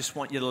speak. I just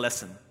want you to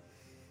listen.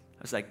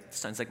 I was like,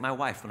 sounds like my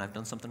wife when I've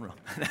done something wrong.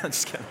 No, I'm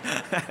just kidding.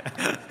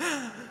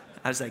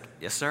 I was like,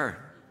 yes, sir.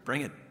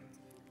 Bring it.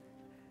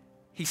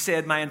 He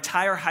said, my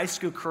entire high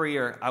school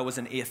career, I was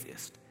an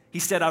atheist. He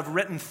said, I've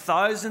written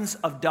thousands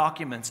of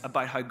documents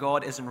about how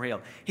God isn't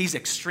real. He's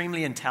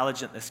extremely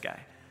intelligent, this guy.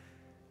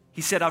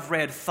 He said, I've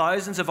read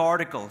thousands of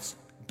articles,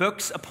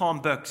 books upon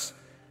books,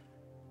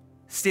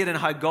 stating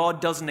how God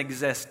doesn't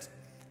exist.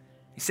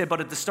 He said, but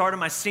at the start of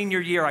my senior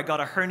year, I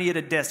got a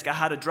herniated disc. I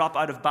had to drop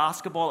out of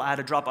basketball. I had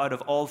to drop out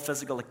of all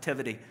physical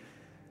activity.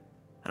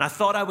 And I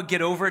thought I would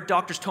get over it.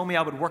 Doctors told me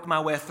I would work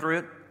my way through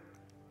it.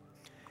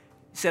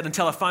 He said,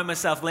 until I found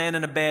myself laying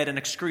in a bed in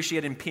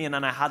excruciating pain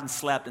and I hadn't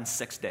slept in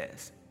 6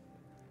 days.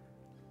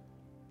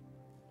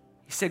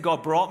 He said,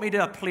 God brought me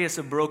to a place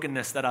of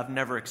brokenness that I've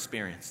never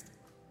experienced.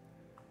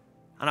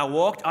 And I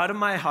walked out of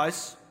my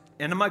house,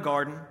 into my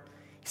garden.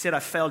 He said, I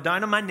fell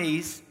down on my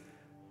knees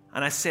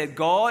and I said,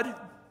 God,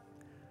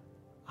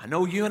 I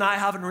know you and I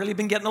haven't really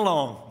been getting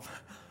along,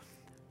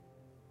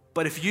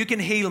 but if you can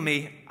heal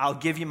me, I'll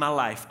give you my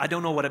life. I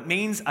don't know what it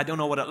means. I don't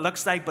know what it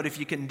looks like, but if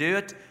you can do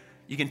it,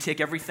 you can take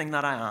everything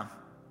that I am.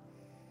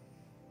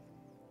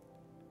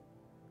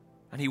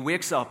 And he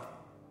wakes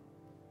up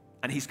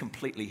and he's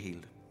completely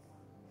healed.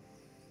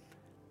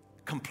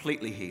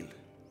 Completely healed.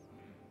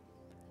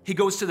 He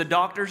goes to the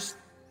doctors.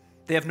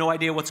 They have no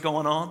idea what's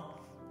going on.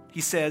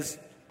 He says,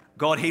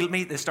 God healed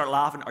me. They start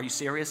laughing. Are you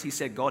serious? He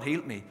said, God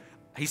healed me.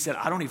 He said,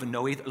 I don't even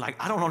know either. Like,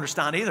 I don't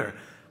understand either.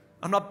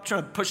 I'm not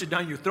trying to push it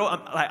down your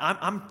throat.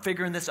 I'm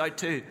figuring this out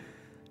too.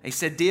 He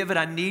said, David,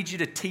 I need you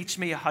to teach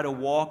me how to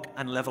walk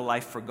and live a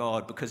life for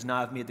God, because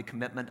now I've made the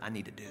commitment, I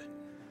need to do it.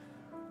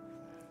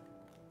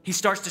 He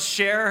starts to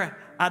share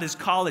at his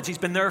college. He's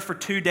been there for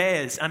 2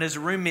 days, and his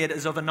roommate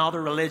is of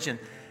another religion.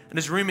 And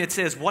his roommate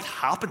says, what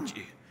happened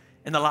to you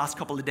in the last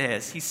couple of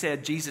days? He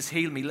said, Jesus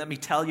healed me. Let me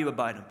tell you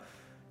about him.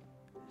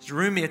 His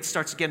roommate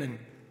starts getting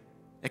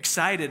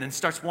excited and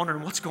starts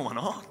wondering what's going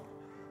on.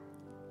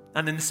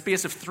 And in the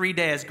space of 3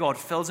 days, God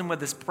fills him with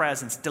his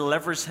presence,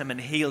 delivers him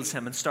and heals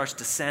him, and starts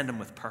to send him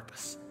with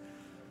purpose.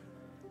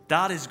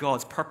 That is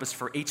God's purpose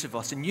for each of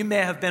us. And you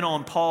may have been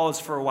on pause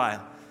for a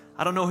while.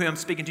 I don't know who I'm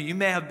speaking to. You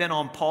may have been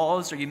on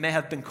pause, or you may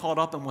have been caught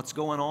up in what's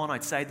going on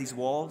outside these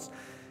walls.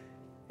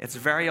 It's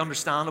very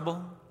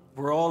understandable.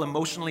 We're all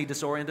emotionally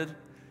disoriented.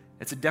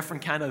 It's a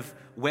different kind of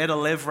way to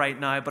live right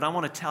now. But I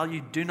want to tell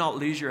you, do not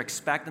lose your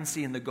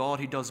expectancy in the God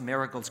who does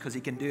miracles, because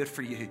he can do it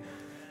for you.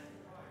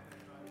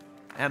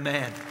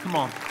 Amen. Come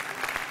on.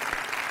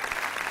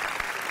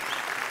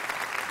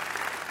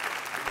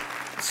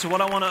 So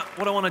what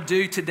I want to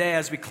do today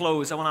as we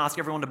close, I want to ask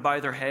everyone to bow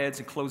their heads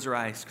and close their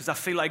eyes, because I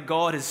feel like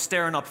God is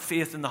stirring up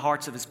faith in the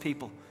hearts of his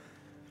people.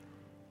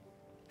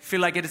 I feel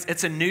like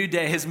it's a new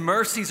day. His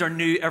mercies are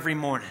new every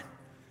morning.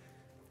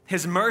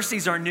 His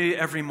mercies are new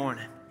every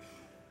morning.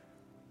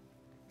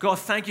 God,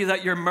 thank you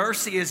that your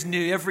mercy is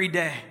new every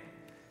day.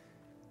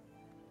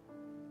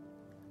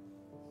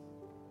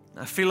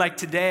 I feel like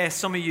today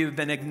some of you have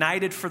been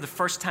ignited for the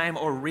first time,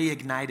 or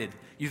reignited.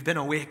 You've been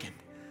awakened.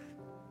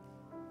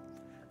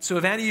 So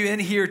if any of you in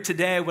here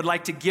today would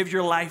like to give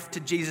your life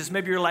to Jesus,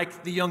 maybe you're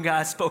like the young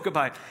guy I spoke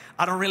about.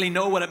 I don't really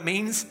know what it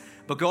means,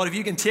 but God, if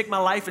you can take my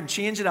life and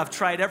change it, I've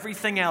tried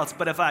everything else.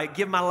 But if I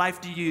give my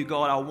life to you,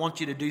 God, I want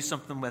you to do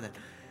something with it.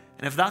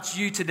 And if that's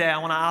you today, I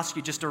want to ask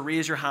you just to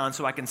raise your hand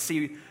so I can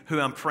see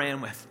who I'm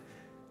praying with.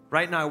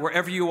 Right now,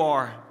 wherever you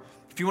are,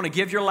 if you want to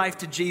give your life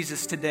to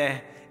Jesus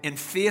today in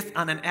faith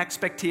and in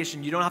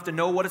expectation, you don't have to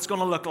know what it's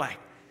going to look like.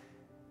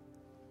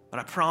 But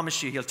I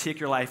promise you, he'll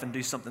take your life and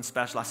do something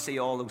special. I see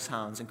all those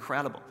hands.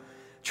 Incredible.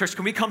 Church,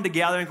 can we come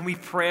together and can we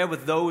pray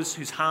with those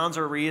whose hands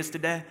are raised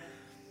today?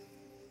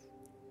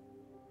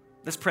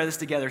 Let's pray this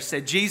together.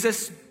 Say,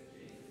 Jesus.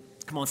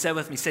 Come on, say it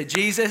with me. Say,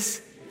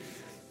 Jesus,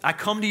 I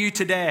come to you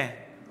today,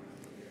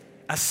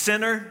 a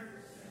sinner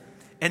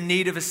in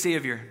need of a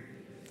Savior.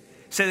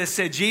 Say this.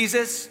 Say,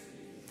 Jesus,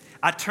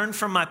 I turn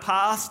from my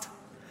past.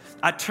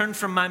 I turn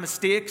from my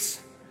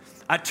mistakes.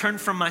 I turn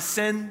from my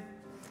sin.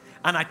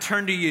 And I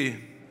turn to you.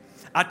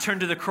 I turn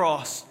to the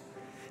cross.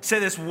 Say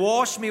this,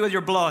 wash me with your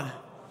blood.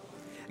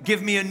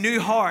 Give me a new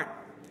heart.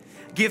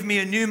 Give me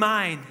a new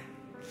mind.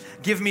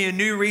 Give me a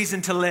new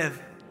reason to live.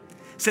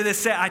 Say this,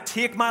 say, I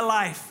take my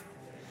life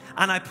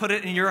and I put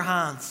it in your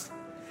hands.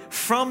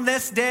 From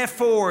this day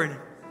forward,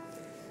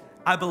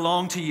 I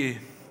belong to you.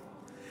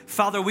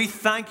 Father, we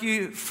thank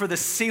you for the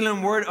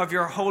sealing word of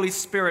your Holy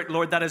Spirit,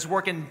 Lord, that is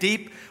working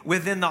deep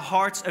within the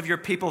hearts of your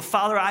people.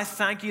 Father, I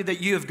thank you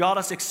that you have got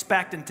us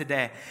expectant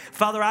today.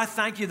 Father, I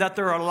thank you that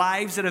there are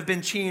lives that have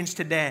been changed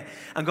today.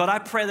 And God, I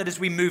pray that as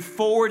we move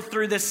forward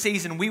through this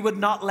season, we would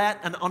not let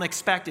an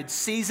unexpected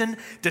season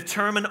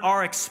determine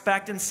our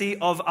expectancy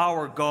of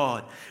our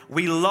God.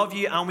 We love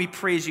you and we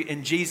praise you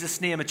in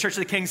Jesus' name. And Church of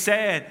the King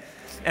said,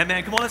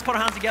 amen. Come on, let's put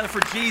our hands together for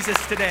Jesus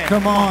today.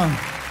 Come on.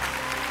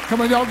 Come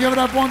on, y'all, give it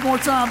up one more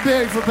time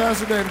big for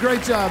Pastor Dave.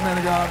 Great job, man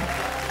of God.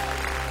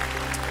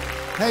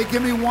 Hey,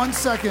 give me 1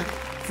 second.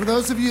 For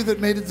those of you that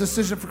made a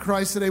decision for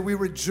Christ today, we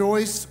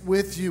rejoice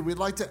with you. We'd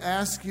like to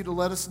ask you to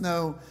let us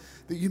know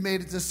that you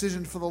made a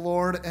decision for the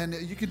Lord, and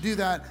you can do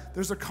that.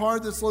 There's a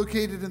card that's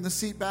located in the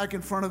seat back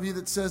in front of you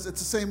that says, it's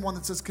the same one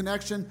that says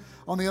connection.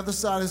 On the other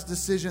side is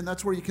decision.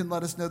 That's where you can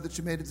let us know that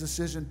you made a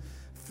decision.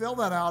 Fill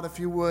that out if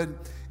you would.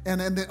 And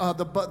then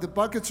the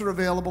buckets are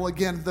available.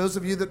 Again, those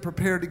of you that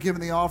prepared to give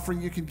in the offering,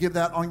 you can give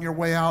that on your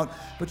way out.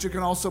 But you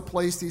can also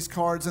place these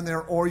cards in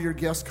there or your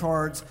guest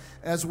cards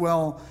as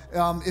well.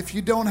 If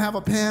you don't have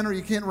a pen or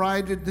you can't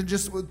write it, then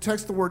just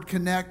text the word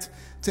connect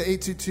to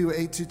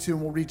 822-822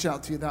 and we'll reach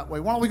out to you that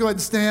way. Why don't we go ahead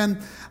and stand?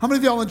 How many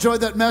of y'all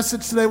enjoyed that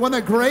message today? Wasn't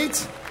that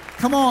great?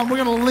 Come on,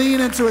 we're going to lean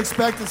into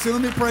expectancy.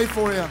 Let me pray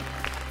for you.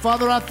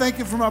 Father, I thank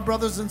you for my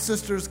brothers and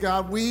sisters,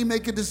 God. We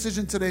make a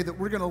decision today that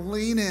we're going to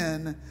lean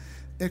in,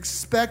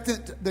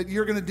 expectant that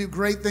you're going to do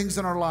great things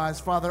in our lives.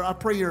 Father, I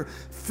pray your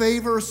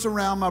favor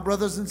surround my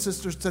brothers and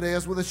sisters today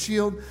as with a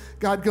shield.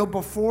 God, go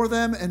before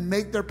them and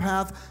make their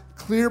path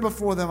clear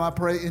before them, I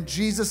pray, in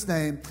Jesus'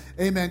 name.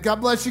 Amen.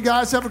 God bless you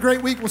guys. Have a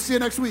great week. We'll see you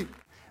next week.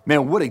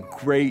 Man, what a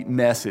great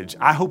message.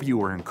 I hope you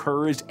were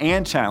encouraged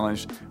and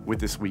challenged with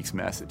this week's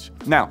message.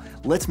 Now,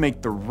 let's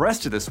make the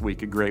rest of this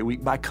week a great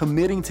week by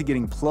committing to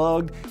getting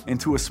plugged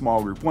into a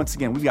small group. Once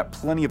again, we've got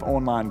plenty of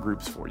online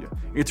groups for you.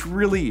 It's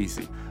really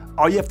easy.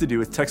 All you have to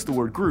do is text the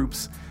word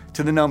groups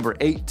to the number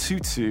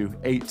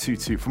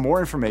 822-822 for more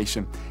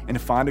information and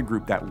to find a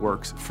group that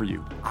works for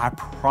you. I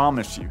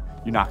promise you,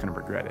 you're not going to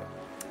regret it.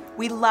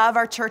 We love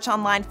our Church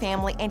Online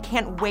family and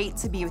can't wait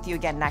to be with you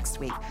again next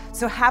week.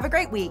 So have a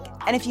great week.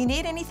 And if you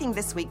need anything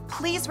this week,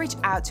 please reach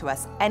out to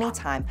us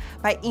anytime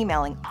by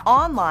emailing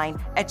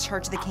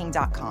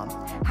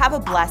online@churchoftheking.com. Have a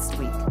blessed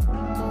week.